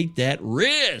 Take that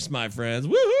risk, my friends.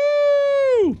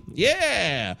 Woohoo!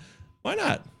 Yeah. Why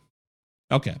not?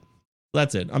 Okay.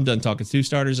 That's it. I'm done talking 2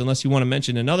 starters. Unless you want to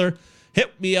mention another,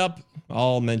 hit me up.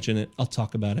 I'll mention it. I'll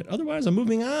talk about it. Otherwise, I'm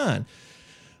moving on.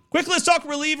 Quick, let's talk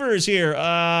relievers here.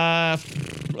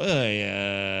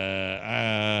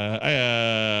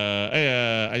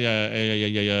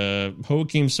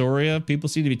 Joakim Soria. People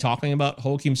seem to be talking about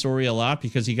Joakim Soria a lot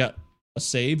because he got a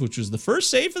save, which was the first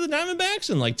save for the Diamondbacks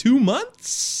in like 2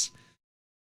 months.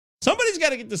 Somebody's got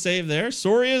to get the save there.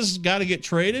 Soria's got to get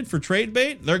traded for trade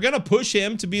bait. They're going to push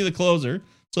him to be the closer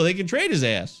so they can trade his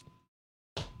ass.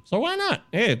 So why not?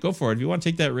 Hey, go for it. If you want to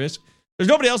take that risk. There's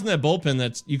nobody else in that bullpen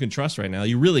that you can trust right now.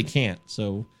 You really can't.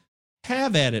 So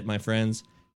have at it, my friends.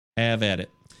 Have at it.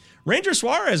 Ranger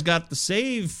Suarez got the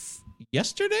save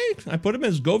yesterday. I put him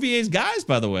as Govier's guys,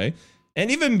 by the way. And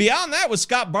even beyond that was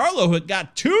Scott Barlow, who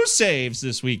got 2 saves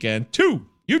this weekend. 2.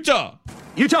 Utah.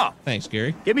 Thanks,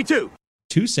 Gary. Give me 2.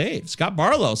 2 saves. Scott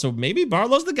Barlow. So maybe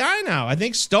Barlow's the guy now. I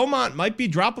think Stomont might be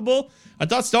droppable. I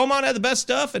thought Stomont had the best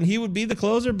stuff and he would be the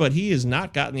closer, but he has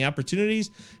not gotten the opportunities.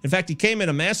 In fact, he came in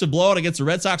a massive blowout against the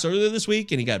Red Sox earlier this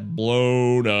week and he got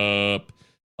blown up.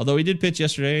 Although he did pitch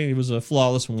yesterday. It was a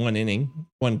flawless 1 inning,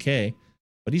 1K.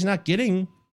 But he's not getting a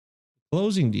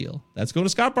closing deal. That's going to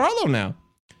Scott Barlow now.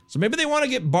 So maybe they want to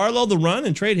get Barlow the run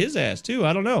and trade his ass too.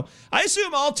 I don't know. I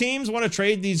assume all teams want to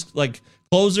trade these like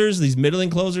closers, these middling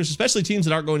closers, especially teams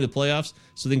that aren't going to the playoffs,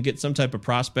 so they can get some type of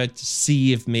prospect to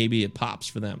see if maybe it pops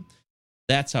for them.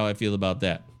 That's how I feel about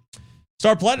that.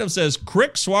 Star Platinum says,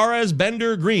 Quick, Suarez,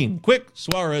 Bender, Green. Quick,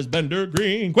 Suarez, Bender,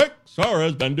 Green. Quick,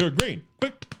 Suarez, Bender, Green.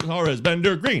 Quick, Suarez,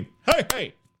 Bender, Green. Hey,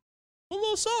 hey. A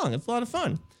little song. It's a lot of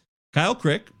fun. Kyle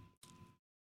Crick.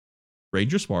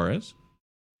 Ranger Suarez.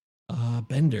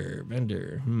 Bender.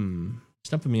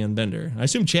 Stumping me on Bender. I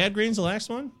assume Chad Green's the last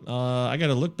one. I got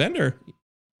to look. Bender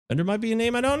might be a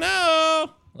name I don't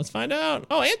know. Let's find out.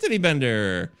 Oh, Anthony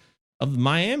Bender of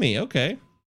Miami. Okay.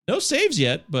 No saves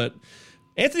yet, but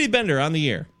Anthony Bender on the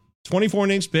year. 24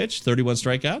 innings pitched, 31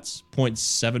 strikeouts,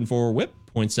 0.74 whip,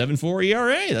 0.74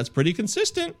 ERA. That's pretty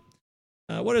consistent.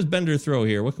 What does Bender throw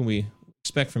here? What can we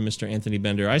expect from Mr. Anthony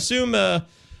Bender? I assume a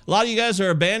lot of you guys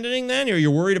are abandoning then, or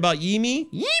you're worried about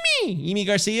Yimi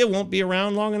Garcia won't be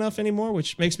around long enough anymore,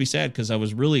 which makes me sad because I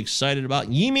was really excited about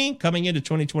Yimi coming into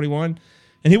 2021.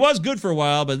 And he was good for a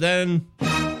while, but then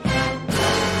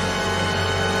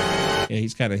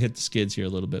he's kind of hit the skids here a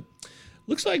little bit.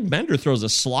 Looks like Bender throws a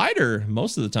slider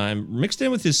most of the time, mixed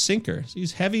in with his sinker. So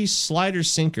he's heavy slider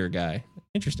sinker guy.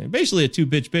 Interesting. Basically a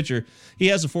 2-pitch pitcher. He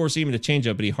has a 4-seam and a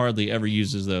changeup, but he hardly ever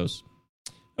uses those.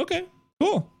 Okay,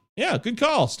 cool. Yeah, good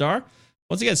call, Star.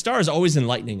 Once again, Star is always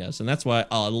enlightening us, and that's why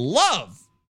I love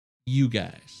you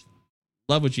guys.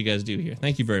 Love what you guys do here.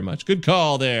 Thank you very much. Good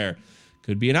call there.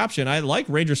 Could be an option. I like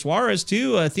Ranger Suarez,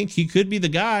 too. I think he could be the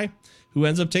guy who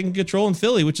ends up taking control in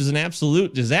Philly, which is an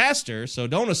absolute disaster. So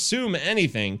don't assume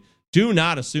anything. Do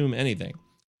not assume anything.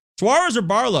 Suarez or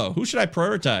Barlow? Who should I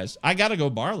prioritize? I got to go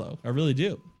Barlow. I really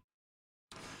do.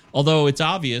 Although it's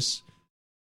obvious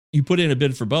you put in a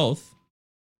bid for both.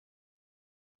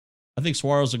 I think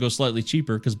Suarez will go slightly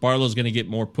cheaper because Barlow's going to get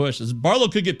more push. Barlow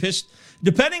could get pushed,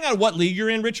 depending on what league you're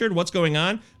in, Richard, what's going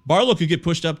on. Barlow could get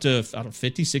pushed up to,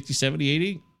 50, 60, 70,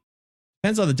 80.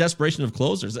 Depends on the desperation of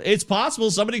closers. It's possible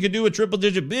somebody could do a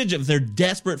triple-digit bid if they're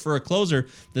desperate for a closer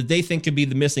that they think could be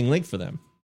the missing link for them.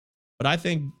 But I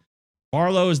think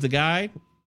Barlow is the guy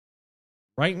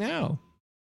right now.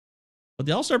 But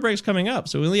the All-Star break's coming up,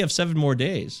 so we only have 7 more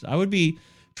days. I would be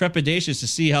trepidatious to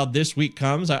see how this week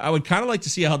comes. I would kind of like to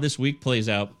see how this week plays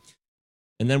out.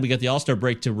 And then we get the All-Star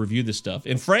break to review this stuff.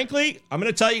 And frankly, I'm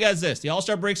going to tell you guys this. The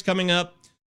All-Star break's coming up.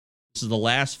 This is the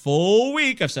last full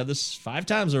week. I've said this 5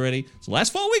 times already. It's the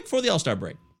last full week before the All-Star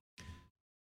break.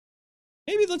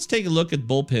 Maybe let's take a look at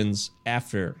bullpens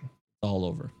after it's all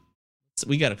over. So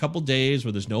we got a couple days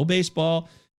where there's no baseball.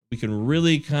 We can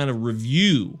really kind of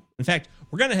review. In fact,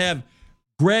 we're going to have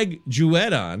Greg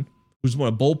Jewett on, who's one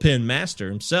of bullpen master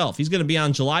himself. He's going to be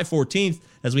on July 14th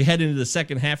as we head into the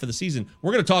second half of the season.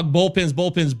 We're going to talk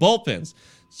bullpens.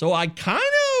 So I kind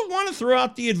of want to throw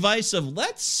out the advice of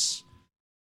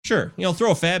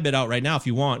throw a fab bid out right now if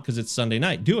you want, because it's Sunday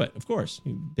night. Do it, of course.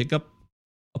 You pick up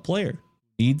a player.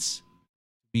 Needs to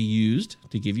be used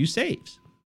to give you saves.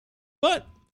 But at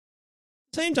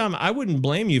the same time, I wouldn't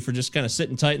blame you for just kind of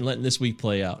sitting tight and letting this week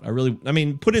play out.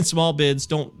 Put in small bids,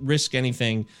 don't risk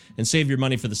anything, and save your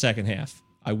money for the second half.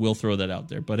 I will throw that out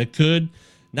there. But it could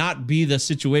not be the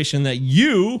situation that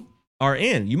you are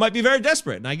in. You might be very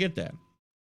desperate, and I get that.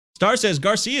 Star says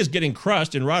Garcia is getting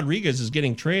crushed and Rodriguez is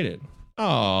getting traded.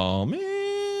 Oh,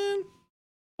 man.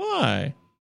 Why?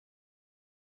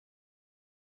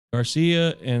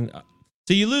 Garcia and...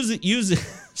 So you use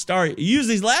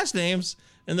these last names,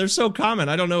 and they're so common.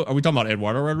 I don't know. Are we talking about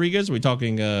Eduardo Rodriguez? Are we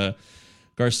talking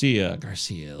Garcia?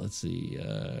 Let's see.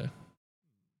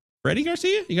 Freddie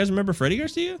Garcia? You guys remember Freddie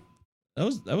Garcia? That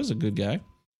was a good guy.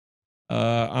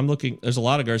 I'm looking. There's a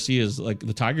lot of Garcias. Like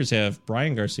the Tigers have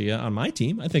Brian Garcia on my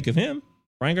team. I think of him.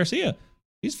 Brian Garcia.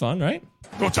 He's fun, right?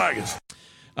 Go Tigers.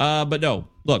 But no,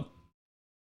 look.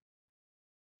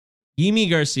 Yimi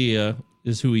Garcia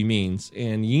is who he means.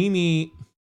 And Yimi's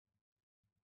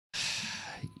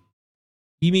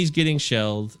getting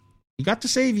shelled. He got to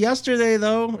save yesterday,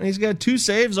 though. And he's got 2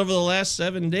 saves over the last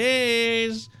 7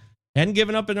 days. Hadn't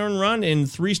given up an earned run in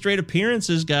 3 straight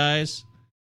appearances, guys.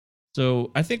 So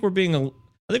I think we're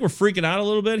freaking out a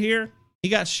little bit here. He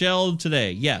got shelled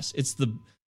today. Yes,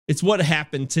 it's what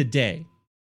happened today.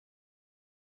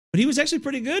 But he was actually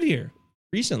pretty good here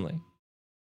recently.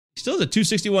 He still has a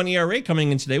 2.61 ERA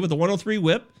coming in today with a 103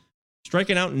 whip,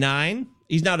 striking out 9.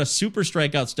 He's not a super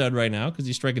strikeout stud right now because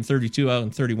he's striking 32 out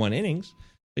in 31 innings.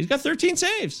 But he's got 13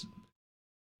 saves.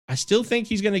 I still think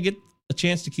he's going to get a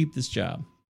chance to keep this job.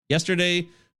 Yesterday,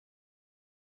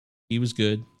 he was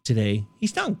good. Today, he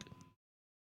stunk.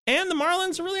 And the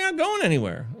Marlins really aren't going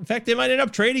anywhere. In fact, they might end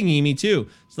up trading Yimi too.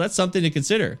 So that's something to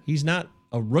consider. He's not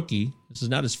a rookie. This is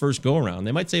not his first go-around.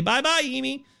 They might say, bye-bye,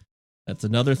 Yimi. That's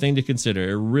another thing to consider.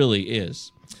 It really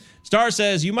is. Star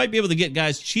says, you might be able to get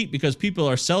guys cheap because people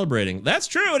are celebrating. That's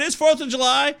true. It is 4th of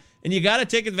July, and you got to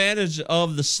take advantage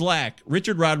of the slack.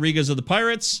 Richard Rodriguez of the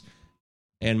Pirates,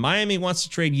 and Miami wants to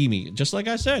trade Yimi. Just like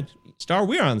I said, Star,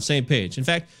 we are on the same page. In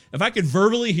fact, if I could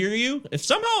verbally hear you, if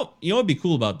somehow, what would be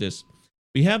cool about this?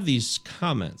 We have these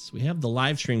comments. We have the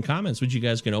live stream comments, which you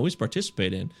guys can always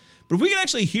participate in. But if we could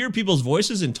actually hear people's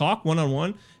voices and talk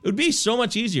one-on-one, it would be so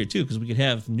much easier, too, because we could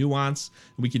have nuance.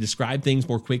 And we could describe things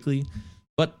more quickly.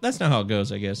 But that's not how it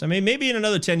goes, I guess. I mean, maybe in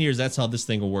another 10 years, that's how this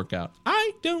thing will work out.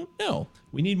 I don't know.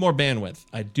 We need more bandwidth.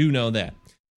 I do know that.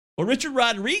 Well, Richard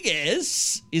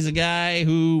Rodriguez is a guy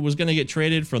who was going to get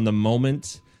traded from the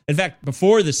moment. In fact,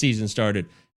 before the season started,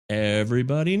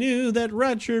 everybody knew that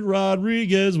Richard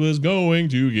Rodriguez was going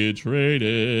to get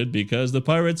traded because the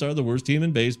Pirates are the worst team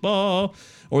in baseball.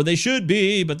 Or they should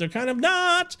be, but they're kind of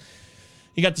not.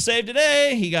 He got the save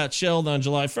today. He got shelled on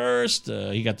July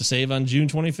 1st. He got the save on June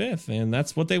 25th, and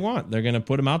that's what they want. They're going to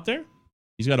put him out there.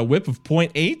 He's got a whip of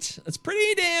 0.8. That's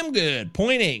pretty damn good.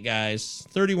 0.8, guys.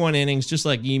 31 innings, just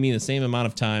like Yimi, the same amount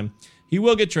of time. He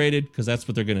will get traded because that's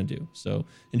what they're going to do. So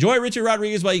enjoy Richard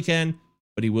Rodriguez while you can,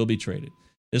 but he will be traded.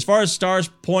 As far as Star's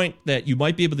point that you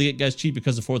might be able to get guys cheap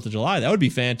because of 4th of July, that would be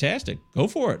fantastic. Go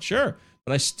for it, sure.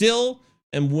 But I still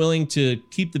am willing to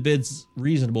keep the bids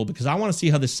reasonable because I want to see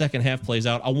how the second half plays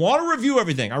out. I want to review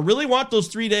everything. I really want those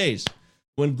 3 days.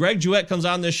 When Greg Jewett comes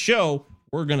on this show,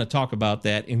 we're going to talk about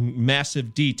that in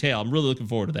massive detail. I'm really looking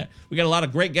forward to that. We got a lot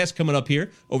of great guests coming up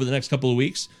here over the next couple of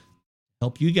weeks.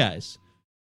 Help you guys.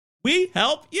 We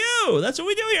help you. That's what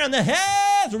we do here on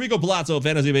the Rico Palazzo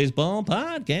Fantasy Baseball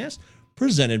Podcast.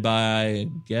 Presented by,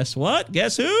 guess what?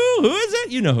 Guess who? Who is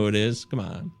it? You know who it is. Come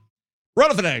on.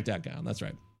 RotoFanatic.com. That's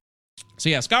right. So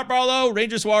yeah, Scott Barlow,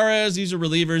 Ranger Suarez, these are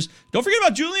relievers. Don't forget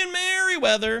about Julian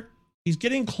Merriweather. He's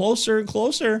getting closer and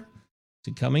closer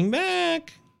to coming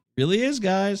back. Really is,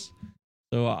 guys.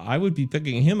 So I would be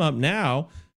picking him up now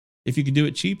if you could do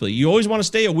it cheaply. You always want to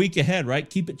stay a week ahead, right?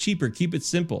 Keep it cheaper. Keep it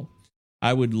simple.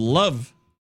 I would love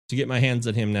to get my hands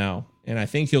on him now. And I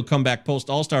think he'll come back post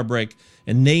All-Star break,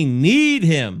 and they need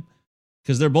him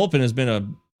because their bullpen has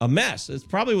been a mess. It's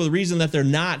probably the reason that they're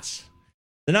not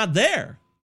there.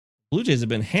 Blue Jays have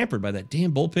been hampered by that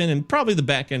damn bullpen and probably the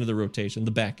back end of the rotation,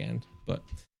 the back end. But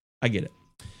I get it.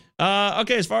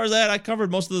 Okay, as far as that, I covered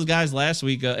most of those guys last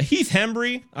week. Heath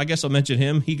Hembree, I guess I'll mention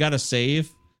him. He got a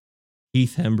save.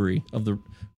 Heath Hembree of the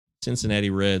Cincinnati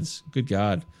Reds. Good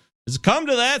God. Has it come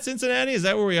to that, Cincinnati? Is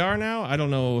that where we are now? I don't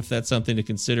know if that's something to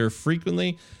consider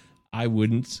frequently. I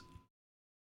wouldn't.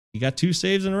 He got 2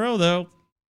 saves in a row, though.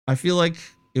 I feel like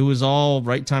it was all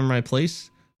right time, right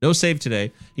place. No save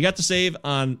today. He got the save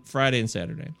on Friday and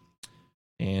Saturday.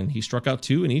 And he struck out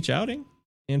 2 in each outing.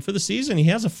 And for the season, he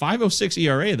has a 5.06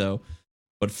 ERA, though.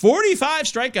 But 45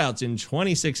 strikeouts in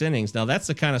 26 innings. Now, that's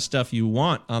the kind of stuff you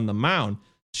want on the mound.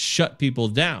 Shut people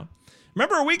down.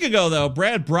 Remember a week ago, though,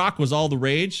 Brad Brock was all the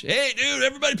rage. Hey, dude,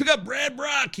 everybody pick up Brad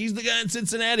Brock. He's the guy in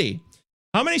Cincinnati.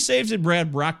 How many saves did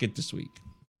Brad Brock get this week?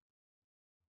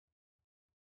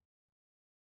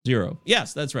 0.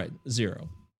 Yes, that's right. 0.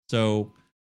 So,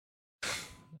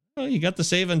 well, you got the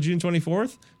save on June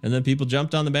 24th, and then people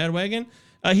jumped on the bandwagon.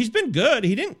 He's been good.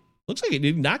 Looks like he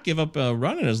did not give up a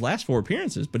run in his last 4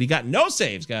 appearances, but he got no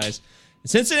saves, guys.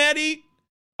 Cincinnati,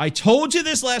 I told you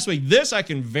this last week. This I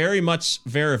can very much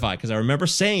verify because I remember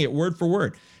saying it word for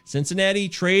word. Cincinnati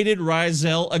traded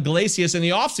Raisel Iglesias in the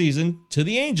offseason to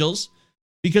the Angels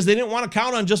because they didn't want to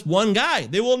count on just one guy.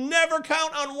 They will never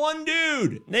count on one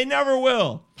dude. They never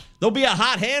will. They'll be a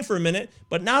hot hand for a minute,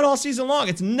 but not all season long.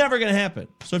 It's never going to happen.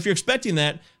 So if you're expecting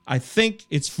that, I think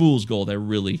it's fool's gold. I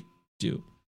really do.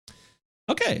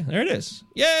 Okay, there it is.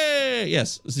 Yay!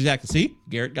 Yes, that's exactly. See,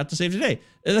 Garrett got the save today.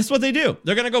 And that's what they do.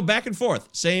 They're going to go back and forth.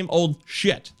 Same old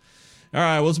shit. All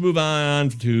right, let's move on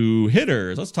to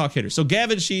hitters. Let's talk hitters. So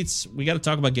Gavin Sheets, we got to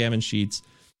talk about Gavin Sheets.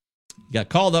 He got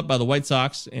called up by the White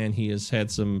Sox, and he has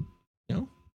had some,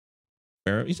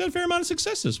 he's had a fair amount of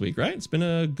success this week, right? It's been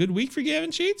a good week for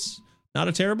Gavin Sheets. Not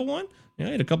a terrible one. He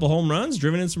had a couple home runs,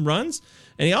 driven in some runs,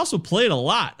 and he also played a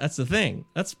lot. That's the thing.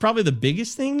 That's probably the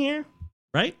biggest thing here,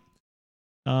 right?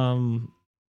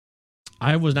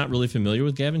 I was not really familiar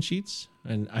with Gavin Sheets,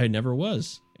 and I never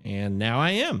was, and now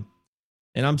I am.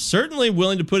 And I'm certainly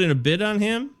willing to put in a bid on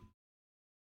him.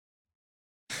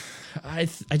 I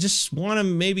just want to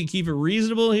maybe keep it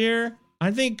reasonable here.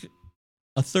 I think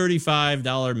a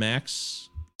 $35 max,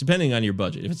 depending on your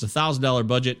budget. If it's $1,000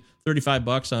 budget,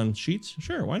 $35 on Sheets,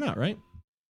 sure, why not, right?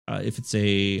 If it's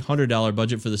a $100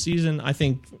 budget for the season, I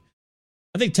think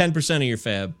 10% of your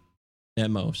fab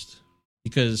at most.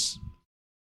 Because,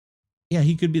 yeah,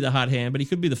 he could be the hot hand, but he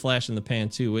could be the flash in the pan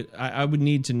too. I would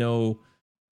need to know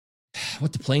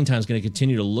what the playing time is going to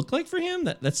continue to look like for him.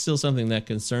 That's still something that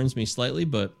concerns me slightly.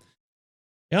 But,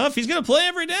 if he's going to play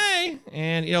every day,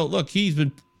 and, look, he's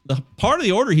been the part of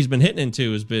the order he's been hitting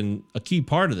into has been a key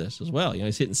part of this as well.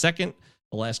 He's hitting second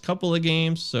the last couple of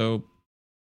games. So,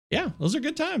 yeah, those are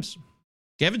good times.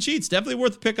 Gavin Sheets, definitely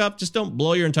worth a pickup. Just don't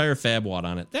blow your entire fab wad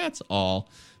on it. That's all.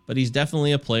 But he's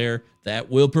definitely a player that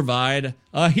will provide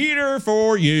a heater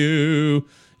for you.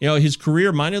 His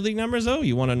career minor league numbers, though,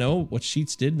 you want to know what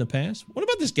Sheets did in the past? What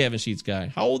about this Gavin Sheets guy?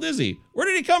 How old is he? Where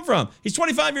did he come from? He's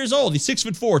 25 years old. He's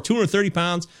 6'4", 230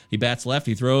 pounds. He bats left.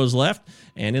 He throws left.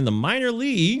 And in the minor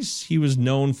leagues, he was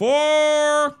known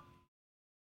for...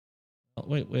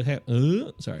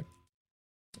 Sorry.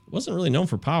 Wasn't really known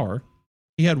for power.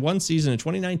 He had one season in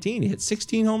 2019. He hit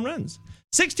 16 home runs.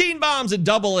 16 bombs at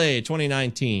Double-A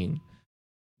 2019.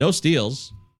 No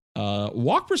steals.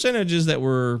 Walk percentages that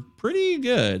were pretty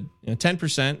good.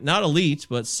 10%. Not elite,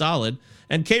 but solid.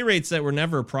 And K rates that were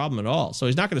never a problem at all. So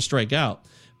he's not going to strike out.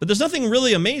 But there's nothing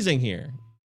really amazing here.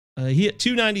 He hit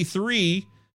 293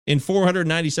 in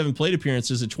 497 plate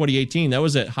appearances in 2018. That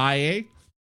was at high A.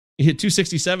 He hit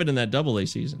 267 in that Double-A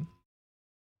season.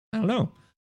 I don't know.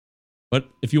 But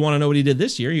if you want to know what he did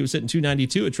this year, he was hitting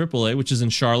 292 at AAA, which is in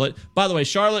Charlotte. By the way,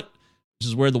 Charlotte, which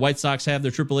is where the White Sox have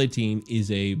their AAA team,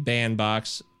 is a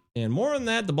bandbox. And more than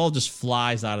that, the ball just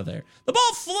flies out of there. The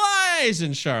ball flies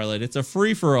in Charlotte. It's a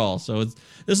free-for-all. So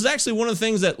this is actually one of the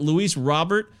things that Luis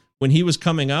Robert, when he was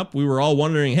coming up, we were all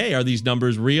wondering, hey, are these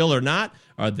numbers real or not?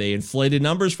 Are they inflated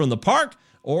numbers from the park?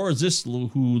 Or is this who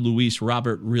Luis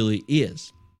Robert really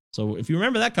is? So if you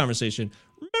remember that conversation,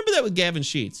 remember that with Gavin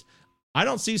Sheets. I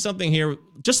don't see something here,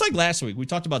 just like last week. We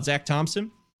talked about Zach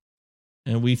Thompson,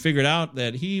 and we figured out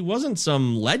that he wasn't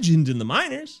some legend in the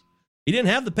minors. He didn't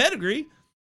have the pedigree.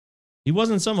 He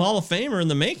wasn't some Hall of Famer in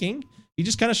the making. He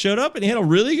just kind of showed up and he had a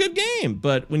really good game.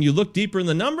 But when you look deeper in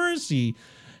the numbers, he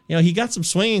got some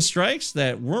swinging strikes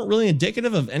that weren't really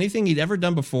indicative of anything he'd ever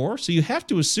done before. So you have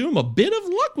to assume a bit of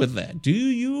luck with that. Do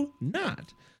you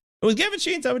not? And with Gavin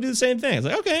Sheets, I would do the same thing. It's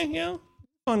like, okay,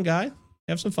 fun guy.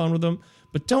 Have some fun with him.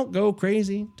 But don't go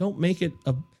crazy. Don't make it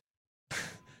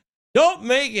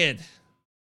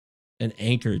an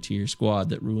anchor to your squad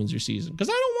that ruins your season. Because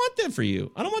I don't want that for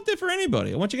you. I don't want that for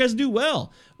anybody. I want you guys to do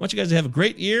well. I want you guys to have a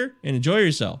great year and enjoy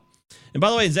yourself. And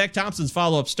by the way, Zach Thompson's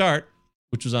follow-up start,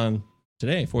 which was on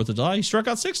today, 4th of July, he struck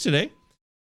out 6 today.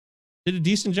 Did a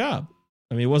decent job.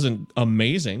 I mean, it wasn't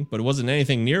amazing, but it wasn't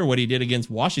anything near what he did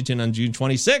against Washington on June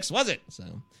 26th, was it?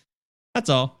 So that's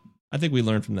all. I think we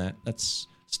learned from that. That's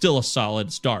still a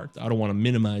solid start. I don't want to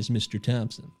minimize Mr.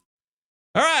 Thompson.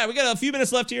 All right, we got a few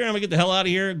minutes left here. I'm going to get the hell out of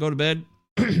here, go to bed.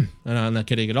 And I'm not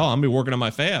kidding at all. I'm going to be working on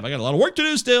my fab. I got a lot of work to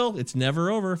do still. It's never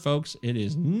over, folks. It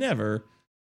is never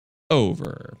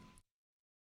over.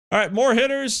 All right, more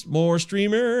hitters, more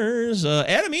streamers.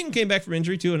 Adam Eaton came back from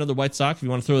injury, too, another White Sox, if you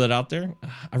want to throw that out there.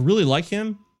 I really like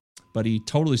him, but he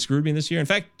totally screwed me this year. In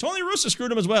fact, Tony Russa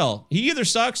screwed him as well. He either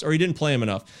sucks or he didn't play him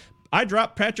enough. I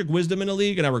dropped Patrick Wisdom in a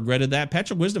league, and I regretted that.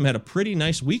 Patrick Wisdom had a pretty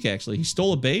nice week, actually. He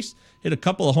stole a base, hit a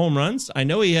couple of home runs. I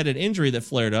know he had an injury that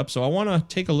flared up, so I want to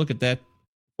take a look at that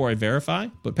before I verify.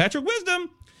 But Patrick Wisdom,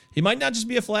 he might not just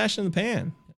be a flash in the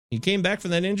pan. He came back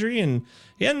from that injury, and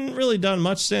he hadn't really done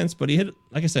much since, but he hit,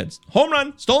 like I said, home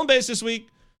run, stolen base this week,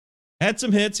 had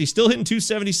some hits. He's still hitting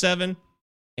 277,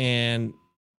 and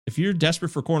if you're desperate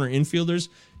for corner infielders,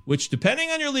 which depending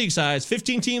on your league size,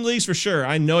 15-team leagues for sure,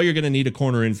 I know you're going to need a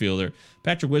corner infielder.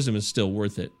 Patrick Wisdom is still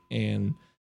worth it. And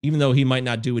even though he might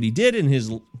not do what he did in his,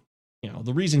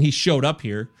 the reason he showed up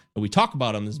here, and we talk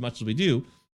about him as much as we do,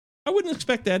 I wouldn't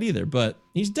expect that either, but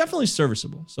he's definitely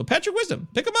serviceable. So Patrick Wisdom,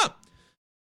 pick him up.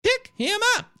 Pick him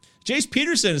up. Jace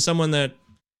Peterson is someone that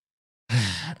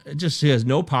just has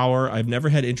no power. I've never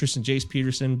had interest in Jace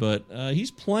Peterson, but he's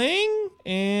playing,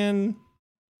 and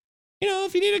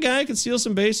if you need a guy who can steal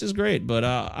some bases, great. But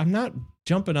I'm not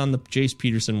jumping on the Jace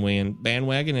Peterson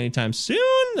bandwagon anytime soon.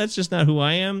 That's just not who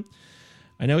I am.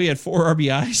 I know he had 4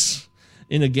 RBIs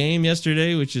in a game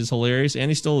yesterday, which is hilarious,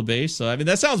 and he stole a base. So, I mean,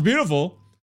 that sounds beautiful.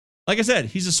 Like I said,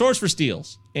 he's a source for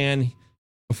steals. And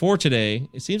before today,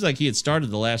 it seems like he had started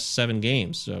the last 7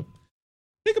 games. So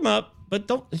pick him up. But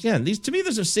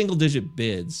these are single-digit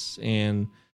bids and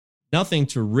nothing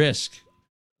to risk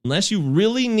unless you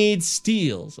really need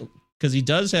steals. Because he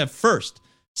does have first,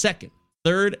 second,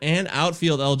 third, and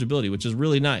outfield eligibility, which is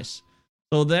really nice.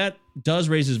 So that does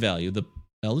raise his value, the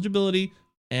eligibility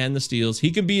and the steals. He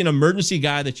could be an emergency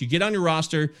guy that you get on your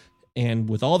roster, and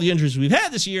with all the injuries we've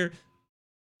had this year,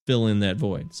 fill in that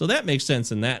void. So that makes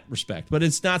sense in that respect. But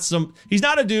it's not he's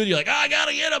not a dude you're like, I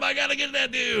gotta get him. I gotta get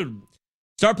that dude.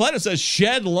 Star Platinum says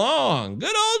Shed Long.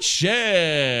 Good old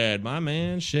Shed. My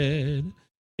man, Shed.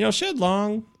 Shed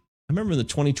Long, I remember in the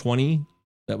 2020,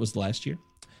 that was last year,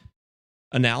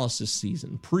 analysis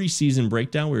season, preseason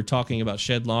breakdown, we were talking about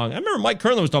Shed Long. I remember Mike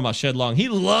Kerlin was talking about Shed Long. He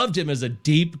loved him as a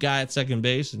deep guy at second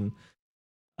base, and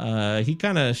he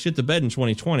kind of shit the bed in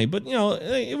 2020. But,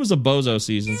 it was a bozo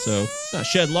season, so it's not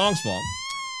Shed Long's fault.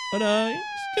 But he's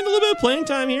getting a little bit of playing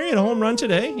time here. He had a home run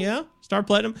today. Yeah, Star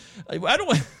Platinum. I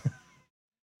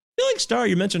feel like Star,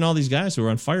 you mentioned all these guys who are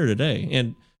on fire today,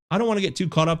 and I don't want to get too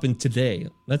caught up in today.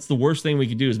 That's the worst thing we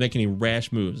could do is make any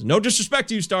rash moves. No disrespect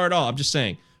to you, Star, at all. I'm just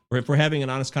saying, if we're having an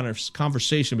honest kind of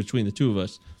conversation between the two of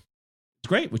us, it's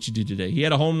great what you did today. He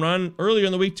had a home run earlier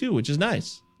in the week, too, which is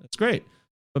nice. That's great.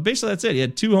 But basically, that's it. He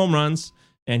had 2 home runs,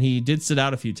 and he did sit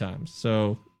out a few times.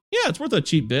 So, yeah, it's worth a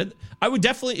cheap bid. I would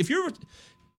definitely, if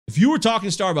you were talking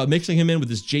to Star about mixing him in with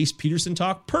this Jace Peterson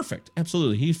talk, perfect.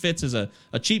 Absolutely. He fits as a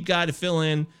cheap guy to fill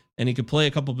in, and he could play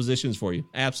a couple positions for you.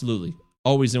 Absolutely.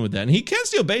 Always in with that. And he can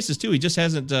steal bases, too. He just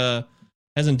hasn't done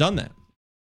that.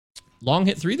 Long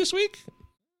hit 3 this week?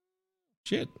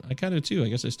 Shit, I counted 2. I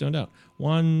guess I stoned out.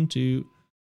 1, 2.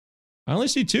 I only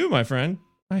see 2, my friend.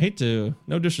 I hate to,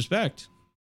 no disrespect.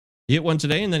 He hit one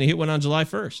today, and then he hit one on July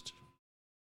 1st.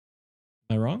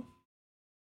 Am I wrong?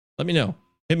 Let me know.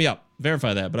 Hit me up.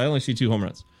 Verify that, but I only see 2 home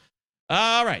runs.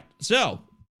 All right, so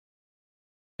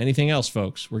anything else,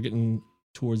 folks? We're getting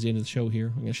towards the end of the show here.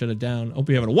 I'm going to shut it down. I hope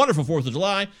you're having a wonderful 4th of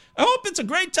July. I hope it's a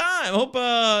great time. I hope,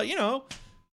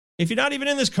 if you're not even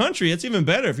in this country, it's even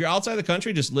better. If you're outside the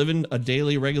country, just living a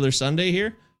daily, regular Sunday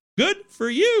here, good for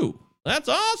you. That's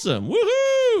awesome.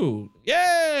 Woohoo!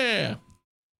 Yeah!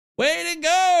 Way to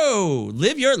go!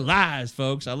 Live your lives,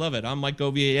 folks. I love it. I'm Mike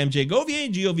Govier, MJ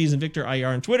Govier, GOVs and Victor IR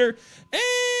on Twitter.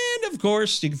 And, of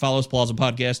course, you can follow us, Plaza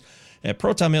Podcast, at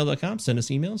protonmail.com. Send us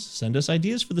emails. Send us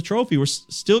ideas for the trophy. We're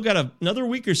still got another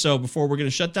week or so before we're going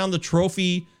to shut down the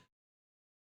trophy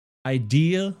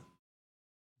idea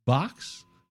box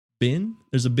bin.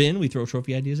 There's a bin. We throw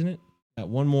trophy ideas in it. Got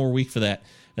one more week for that.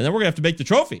 And then we're going to have to make the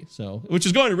trophy. So, which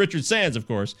is going to Richard Sands, of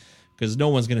course, because no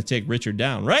one's going to take Richard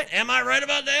down, right? Am I right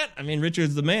about that? I mean,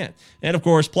 Richard's the man. And, of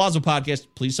course, Plaza Podcast,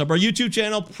 please sub our YouTube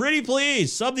channel. Pretty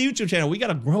please, sub the YouTube channel. We got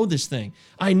to grow this thing.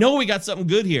 I know we got something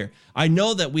good here. I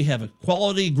know that we have a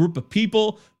quality group of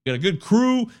people. We got a good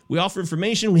crew. We offer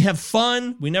information. We have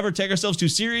fun. We never take ourselves too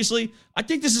seriously. I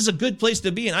think this is a good place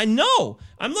to be. And I know.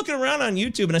 I'm looking around on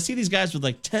YouTube, and I see these guys with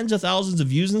like tens of thousands of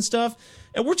views and stuff.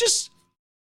 And we're just,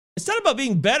 it's not about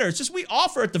being better. It's just we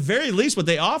offer at the very least what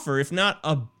they offer, if not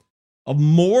a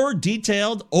more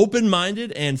detailed,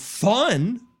 open-minded, and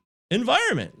fun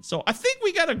environment. So I think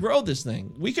we got to grow this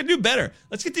thing. We can do better.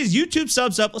 Let's get these YouTube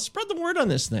subs up. Let's spread the word on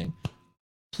this thing.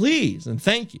 Please, and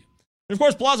thank you. And, of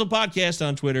course, Plaza Podcast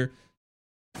on Twitter.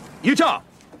 Utah,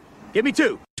 give me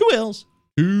 2. 2 L's,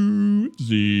 2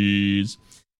 Z's.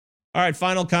 All right,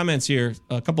 final comments here.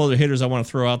 A couple other hitters I want to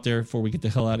throw out there before we get the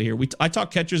hell out of here. I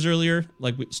talked catchers earlier,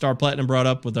 like Star Platinum brought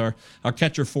up with our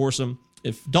catcher foursome.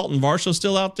 If Dalton Varshaw's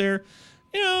still out there,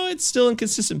 it's still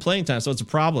inconsistent playing time, so it's a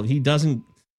problem. He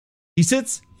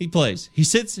sits, he plays. He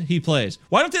sits, he plays.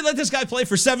 Why don't they let this guy play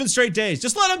for 7 straight days?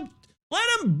 Just let him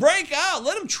break out.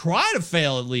 Let him try to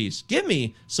fail at least. Give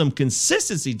me some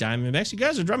consistency, Diamondbacks. You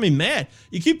guys are driving me mad.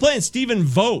 You keep playing Stephen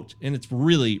Vogt, and it's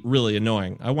really, really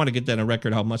annoying. I want to get that on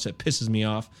record how much that pisses me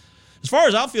off. As far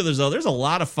as outfielders, though, there's a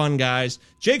lot of fun guys.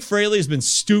 Jake Fraley has been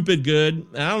stupid good.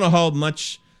 I don't know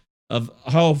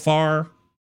how far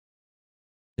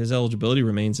his eligibility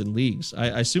remains in leagues.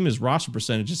 I assume his roster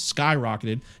percentage has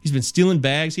skyrocketed. He's been stealing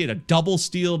bags. He had a double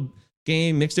steal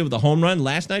game mixed in with a home run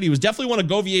last night. He was definitely one of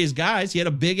Govier's guys. He had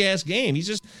a big-ass game.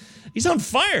 He's on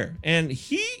fire, and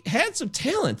he had some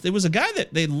talent. There was a guy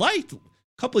that they liked a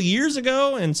couple of years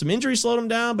ago, and some injuries slowed him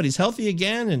down, but he's healthy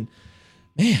again, and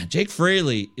man, Jake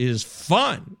Fraley is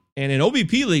fun. And in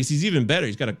OBP leagues, he's even better.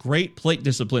 He's got a great plate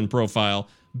discipline profile.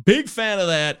 Big fan of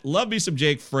that. Love me some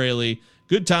Jake Fraley.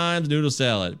 Good times, noodle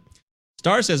salad.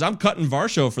 Star says, I'm cutting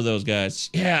Varsho for those guys.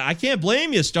 Yeah, I can't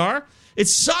blame you, Star. It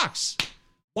sucks.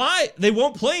 Why? They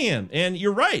won't play him. And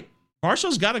you're right.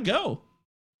 Varsho's got to go.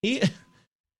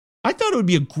 I thought it would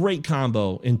be a great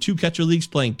combo in 2 catcher leagues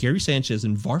playing Gary Sanchez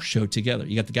and Varsho together.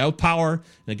 You got the guy with power and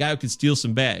the guy who can steal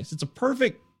some bags. It's a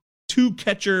perfect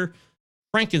 2-catcher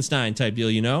Frankenstein type deal,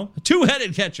 a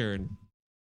 2-headed catcher. And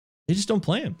they just don't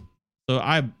play him. So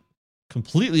I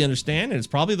completely understand, and it's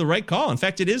probably the right call. In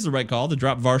fact, it is the right call to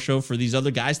drop Varsho for these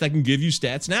other guys that can give you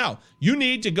stats now. You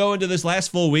need to go into this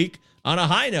last full week on a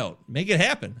high note. Make it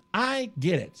happen. I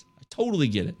get it. I totally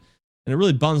get it. And it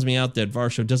really bums me out that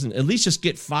Varsho doesn't at least just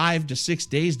get 5 to 6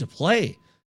 days to play.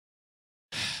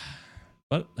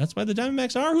 But that's why the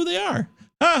Diamondbacks are who they are.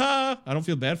 I don't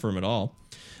feel bad for him at all.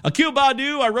 Akil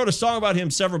Badu, I wrote a song about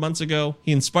him several months ago.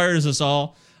 He inspires us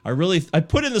all. I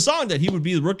put in the song that he would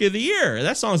be the Rookie of the Year.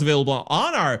 That song's available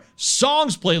on our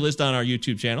songs playlist on our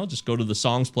YouTube channel. Just go to the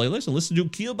songs playlist and listen to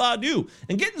Akil Badu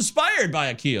and get inspired by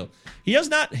Akil. He has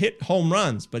not hit home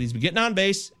runs, but he's been getting on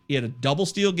base. He had a double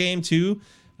steal game too.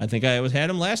 I think I had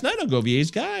him last night on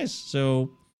Govier's guys. So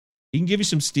he can give you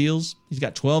some steals. He's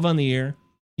got 12 on the year.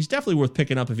 He's definitely worth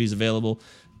picking up if he's available.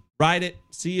 Ride it.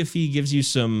 See if he gives you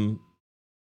some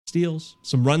steals,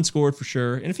 some runs scored for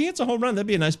sure. And if he hits a home run, that'd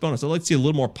be a nice bonus. I'd like to see a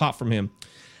little more pop from him.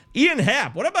 Ian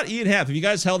Happ. What about Ian Happ? Have you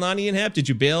guys held on Ian Happ? Did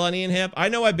you bail on Ian Happ? I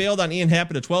know I bailed on Ian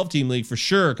Happ in a 12-team league for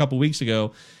sure a couple weeks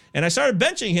ago. And I started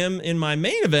benching him in my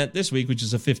main event this week, which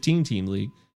is a 15-team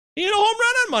league. He hit a home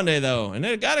run on Monday, though. And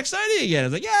then it got excited again. I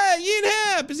was like, yeah, Ian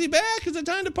Happ. Is he back? Is it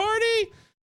time to party?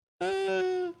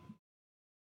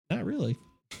 Not really.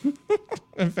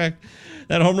 In fact,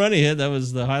 that home run he hit, that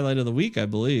was the highlight of the week, I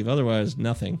believe. Otherwise,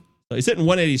 nothing. So he's hitting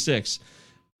 186.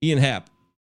 Ian Happ,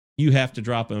 you have to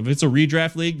drop him. If it's a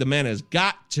redraft league, the man has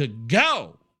got to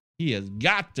go. He has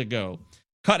got to go.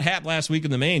 Cut Happ last week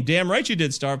in the main. Damn right you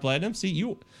did, Star Platinum. See,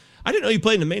 I didn't know you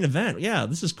played in the main event. Yeah,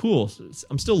 this is cool.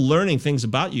 I'm still learning things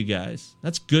about you guys.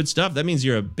 That's good stuff. That means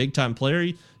you're a big-time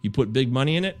player. You put big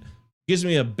money in it. Gives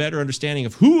me a better understanding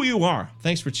of who you are.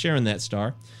 Thanks for sharing that,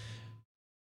 Star.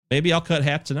 Maybe I'll cut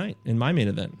Happ tonight in my main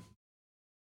event.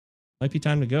 Might be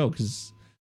time to go because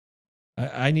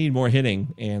I need more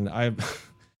hitting, and I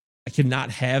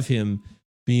cannot have him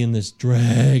be in this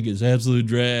absolute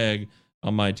drag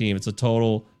on my team. It's a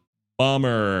total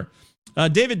bummer.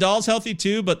 David Dahl's healthy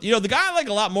too, but the guy I like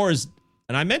a lot more is,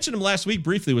 and I mentioned him last week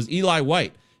briefly, was Eli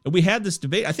White. And we had this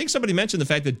debate. I think somebody mentioned the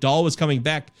fact that Dahl was coming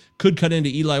back, could cut into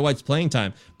Eli White's playing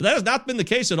time, but that has not been the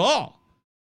case at all.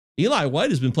 Eli White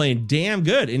has been playing damn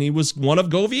good, and he was one of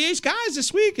Govier's guys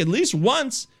this week, at least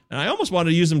once. And I almost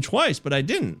wanted to use him twice, but I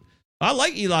didn't. I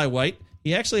like Eli White.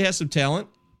 He actually has some talent.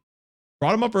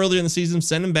 Brought him up earlier in the season,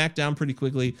 sent him back down pretty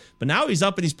quickly. But now he's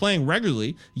up and he's playing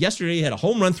regularly. Yesterday, he had a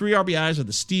home run, 3 RBIs with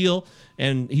a steal,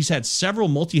 and he's had several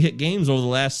multi-hit games over the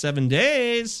last 7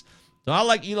 days. So I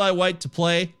like Eli White to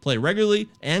play regularly,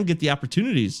 and get the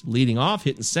opportunities. Leading off,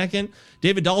 hitting second.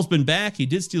 David Dahl's been back. He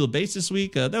did steal a base this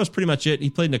week. That was pretty much it.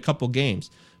 He played in a couple games.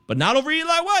 But not over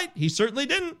Eli White. He certainly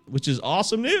didn't, which is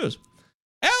awesome news.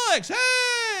 Alex,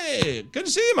 hey! Good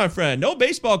to see you, my friend. No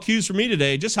baseball cues for me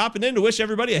today. Just hopping in to wish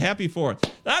everybody a happy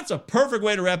 4th. That's a perfect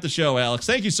way to wrap the show, Alex.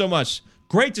 Thank you so much.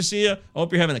 Great to see you. I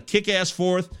hope you're having a kick-ass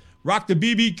 4th. Rock the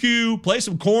BBQ. Play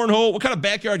some cornhole. What kind of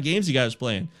backyard games you guys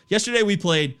playing? Yesterday we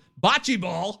played bocce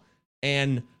ball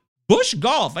and bush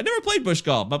golf. I never played bush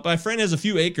golf, but my friend has a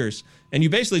few acres. And you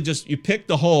basically you pick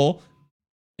the hole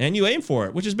and you aim for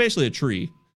it, which is basically a tree.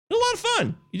 It was a lot of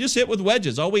fun. You just hit with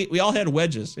wedges. We all had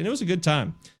wedges, and it was a good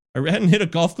time. I hadn't hit a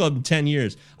golf club in 10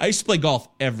 years. I used to play golf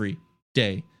every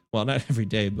day. Well, not every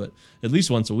day, but at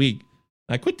least once a week.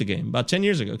 I quit the game about 10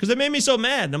 years ago because it made me so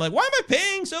mad. And I'm like, why am I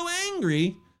paying so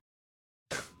angry?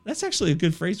 That's actually a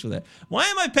good phrase for that. Why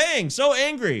am I paying so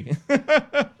angry?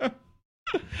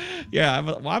 Yeah,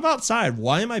 I'm outside.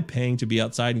 Why am I paying to be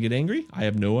outside and get angry? I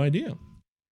have no idea.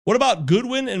 What about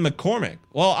Goodwin and McCormick?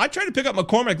 Well, I tried to pick up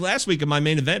McCormick last week in my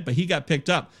main event, but he got picked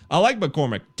up. I like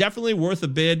McCormick. Definitely worth a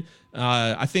bid.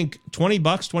 I think $20,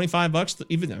 $25,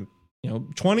 even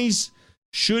 20s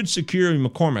should secure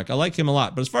McCormick. I like him a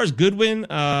lot. But as far as Goodwin,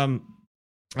 I'm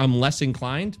less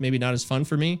inclined. Maybe not as fun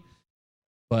for me.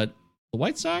 But the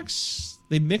White Sox,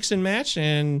 they mix and match,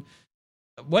 and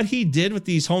what he did with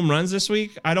these home runs this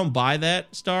week, I don't buy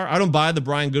that, Star. I don't buy the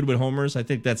Brian Goodwin homers. I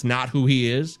think that's not who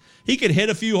he is. He could hit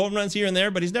a few home runs here and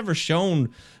there, but he's never shown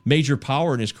major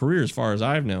power in his career as far as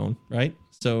I've known, right?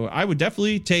 So I would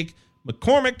definitely take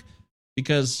McCormick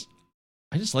because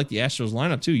I just like the Astros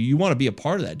lineup too. You want to be a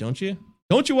part of that, don't you?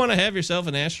 Don't you want to have yourself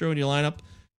an Astro in your lineup?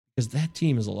 Because that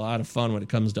team is a lot of fun when it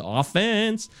comes to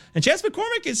offense. And Chance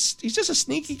McCormick, he's just a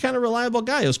sneaky, kind of reliable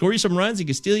guy. He'll score you some runs. He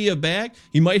can steal you a bag.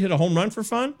 He might hit a home run for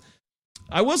fun.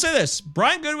 I will say this.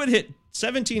 Brian Goodwin hit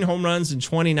 17 home runs in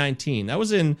 2019. That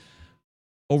was in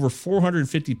over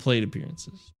 450 plate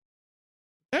appearances.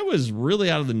 That was really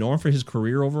out of the norm for his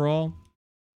career overall.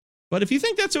 But if you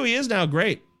think that's who he is now,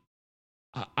 great.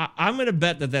 I'm going to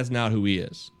bet that that's not who he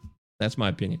is. That's my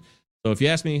opinion. So if you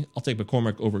ask me, I'll take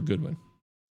McCormick over Goodwin.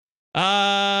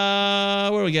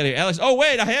 What do we get here? Alex. Oh,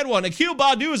 wait, I had one. Akil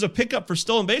Baddoo is a pickup for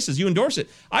stolen bases. You endorse it.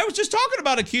 I was just talking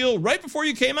about Akil right before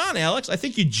you came on, Alex. I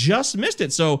think you just missed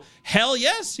it. So, hell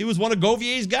yes, he was one of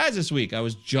Govier's guys this week. I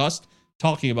was just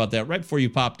talking about that right before you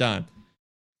popped on.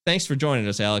 Thanks for joining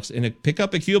us, Alex. And pick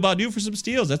up Akil Baddoo for some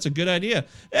steals. That's a good idea.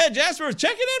 Hey, Jasper,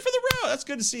 checking in for the row. That's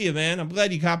good to see you, man. I'm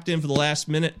glad you hopped in for the last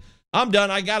minute. I'm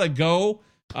done. I got to go.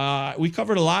 We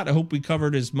covered a lot. I hope we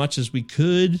covered as much as we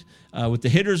could with the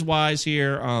hitters wise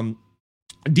here.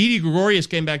 Didi Gregorius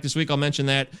came back this week. I'll mention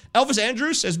that. Elvis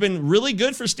Andrus has been really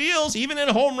good for steals, even in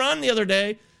a home run the other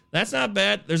day. That's not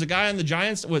bad. There's a guy on the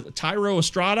Giants with Tyro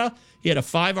Estrada. He had a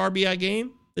 5 RBI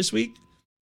game this week.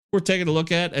 We're taking a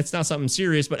look at. It's not something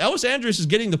serious, but Elvis Andrus is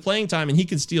getting the playing time and he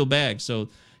can steal bags. So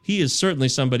he is certainly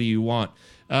somebody you want.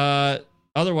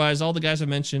 Otherwise, all the guys I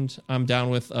mentioned, I'm down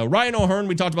with. Ryan O'Hearn,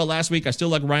 we talked about last week. I still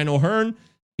like Ryan O'Hearn.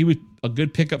 He was a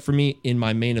good pickup for me in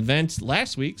my main event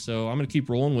last week, so I'm going to keep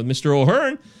rolling with Mr.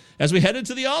 O'Hearn as we head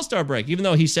into the All-Star break, even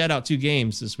though he sat out 2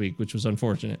 games this week, which was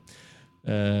unfortunate.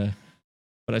 But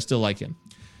I still like him.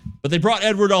 But they brought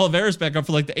Edward Olivares back up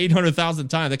for like the 800,000th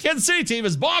time. The Kansas City team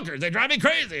is bonkers. They drive me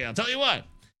crazy. I'll tell you what.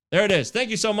 There it is.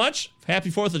 Thank you so much. Happy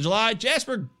 4th of July.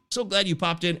 Jasper, so glad you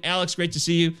popped in. Alex, great to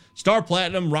see you. Star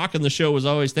Platinum, rocking the show as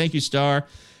always. Thank you, Star.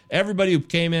 Everybody who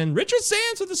came in. Richard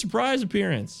Sands with a surprise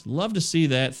appearance. Love to see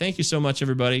that. Thank you so much,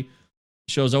 everybody.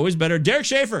 Show's always better. Derek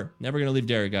Schaefer. Never going to leave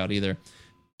Derek out either.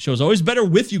 Show's always better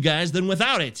with you guys than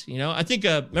without it. You know, I think,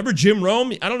 remember Jim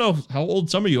Rome? I don't know how old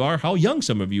some of you are, how young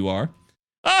some of you are.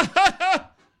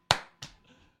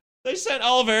 They sent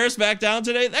Olivares back down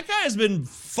today. That guy has been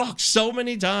fucked so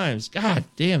many times. God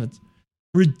damn it.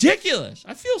 Ridiculous.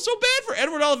 I feel so bad for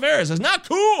Edward Olivares. It's not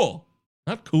cool.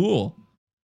 Not cool.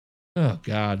 Oh,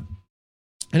 God.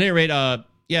 At any rate,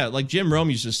 yeah, like Jim Rome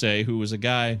used to say, who was a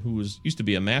guy who used to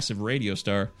be a massive radio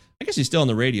star. I guess he's still on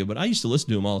the radio, but I used to listen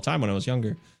to him all the time when I was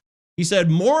younger. He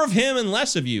said, more of him and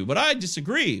less of you. But I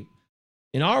disagree.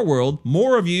 In our world,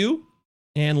 more of you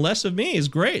and less of me is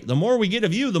great. The more we get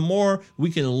of you, the more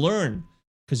we can learn.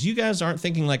 Because you guys aren't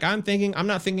thinking like I'm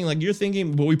not thinking like you're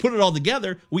thinking, but we put it all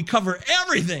together, we cover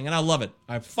everything, and I love it.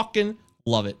 I fucking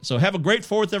Love it. So have a great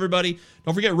 4th, everybody.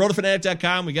 Don't forget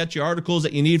rotofanatic.com. We got your articles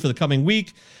that you need for the coming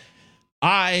week.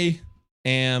 I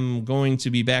am going to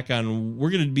be back we're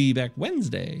going to be back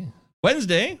Wednesday.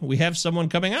 Wednesday, we have someone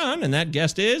coming on, and that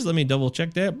guest is, let me double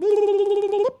check that.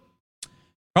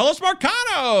 Carlos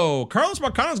Marcano. Carlos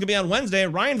Marcano is going to be on Wednesday,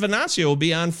 and Ryan Venancio will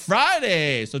be on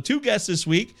Friday. So 2 guests this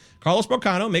week. Carlos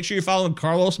Marcano. Make sure you're following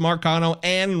Carlos Marcano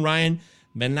and Ryan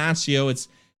Venancio. It's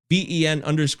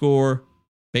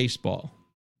BEN_baseball.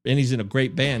 And he's in a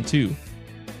great band, too.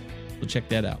 So check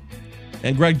that out.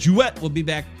 And Greg Jouett will be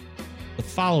back the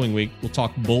following week. We'll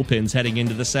talk bullpens heading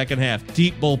into the second half.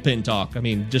 Deep bullpen talk. I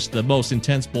mean, just the most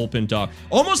intense bullpen talk.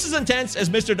 Almost as intense as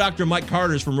Mr. Dr. Mike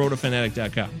Carter's from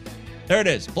rotofanatic.com. There it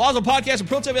is. Palazzo Podcast at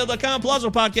ProTabL.com. Palazzo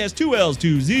Podcast, 2 L's,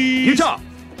 2 Z's. Utah,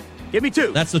 give me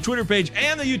 2. That's the Twitter page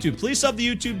and the YouTube. Please sub the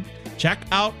YouTube. Check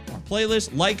out our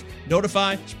playlist. Like,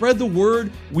 notify, spread the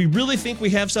word. We really think we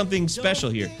have something special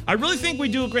here. I really think we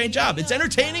do a great job. It's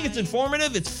entertaining. It's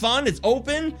informative. It's fun. It's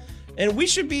open. And we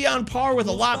should be on par with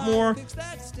a lot more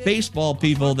baseball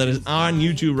people that is on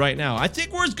YouTube right now. I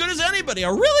think we're as good as anybody. I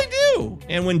really do.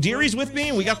 And when Deary's with me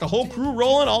and we got the whole crew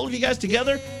rolling, all of you guys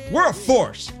together, we're a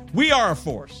force. We are a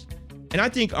force. And I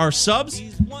think our subs,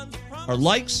 our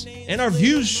likes, and our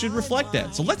views should reflect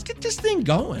that. So let's get this thing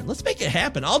going. Let's make it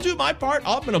happen. I'll do my part.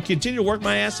 I'm going to continue to work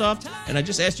my ass off. And I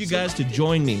just asked you guys to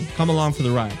join me. Come along for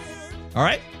the ride. All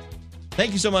right?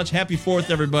 Thank you so much. Happy 4th,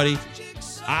 everybody.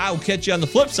 I'll catch you on the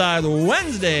flip side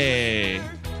Wednesday.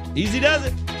 Easy does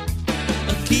it.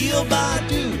 Akil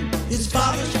Badu, his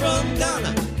father's from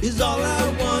Ghana, is all I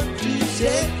want to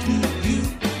say to you.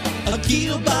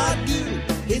 Akil Badu,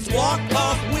 his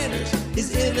walk-off winners,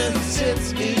 his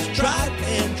innocence is tried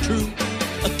and true.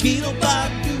 Akil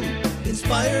Badu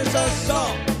inspires us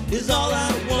all, is all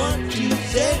I want to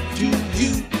say to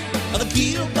you.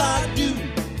 Akil Badu,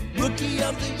 rookie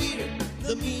of the year,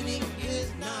 the meaning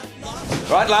is not lost.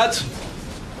 Right, lads.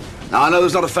 Now, I know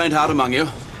there's not a faint heart among you.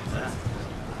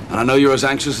 And I know you're as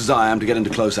anxious as I am to get into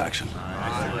close action.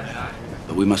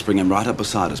 But we must bring him right up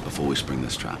beside us before we spring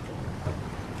this trap.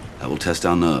 That will test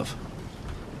our nerve.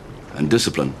 And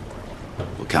discipline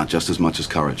will count just as much as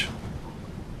courage.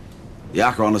 The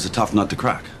Acheron is a tough nut to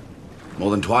crack.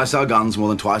 More than twice our guns, more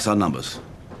than twice our numbers.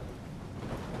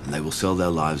 And they will sell their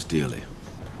lives dearly.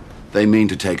 They mean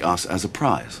to take us as a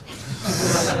prize.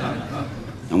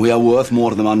 And we are worth more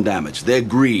to them undamaged. Their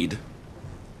greed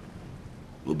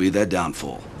will be their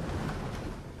downfall.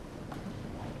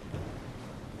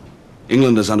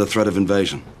 England is under threat of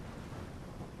invasion.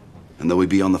 And though we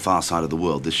be on the far side of the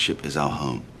world, this ship is our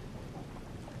home.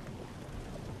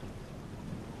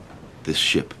 This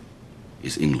ship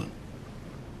is England.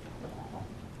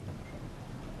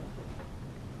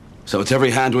 So it's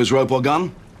every hand to his rope or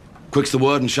gun, quick's the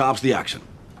word and sharp's the action.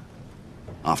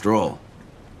 After all,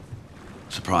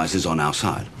 surprise is on our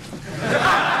side.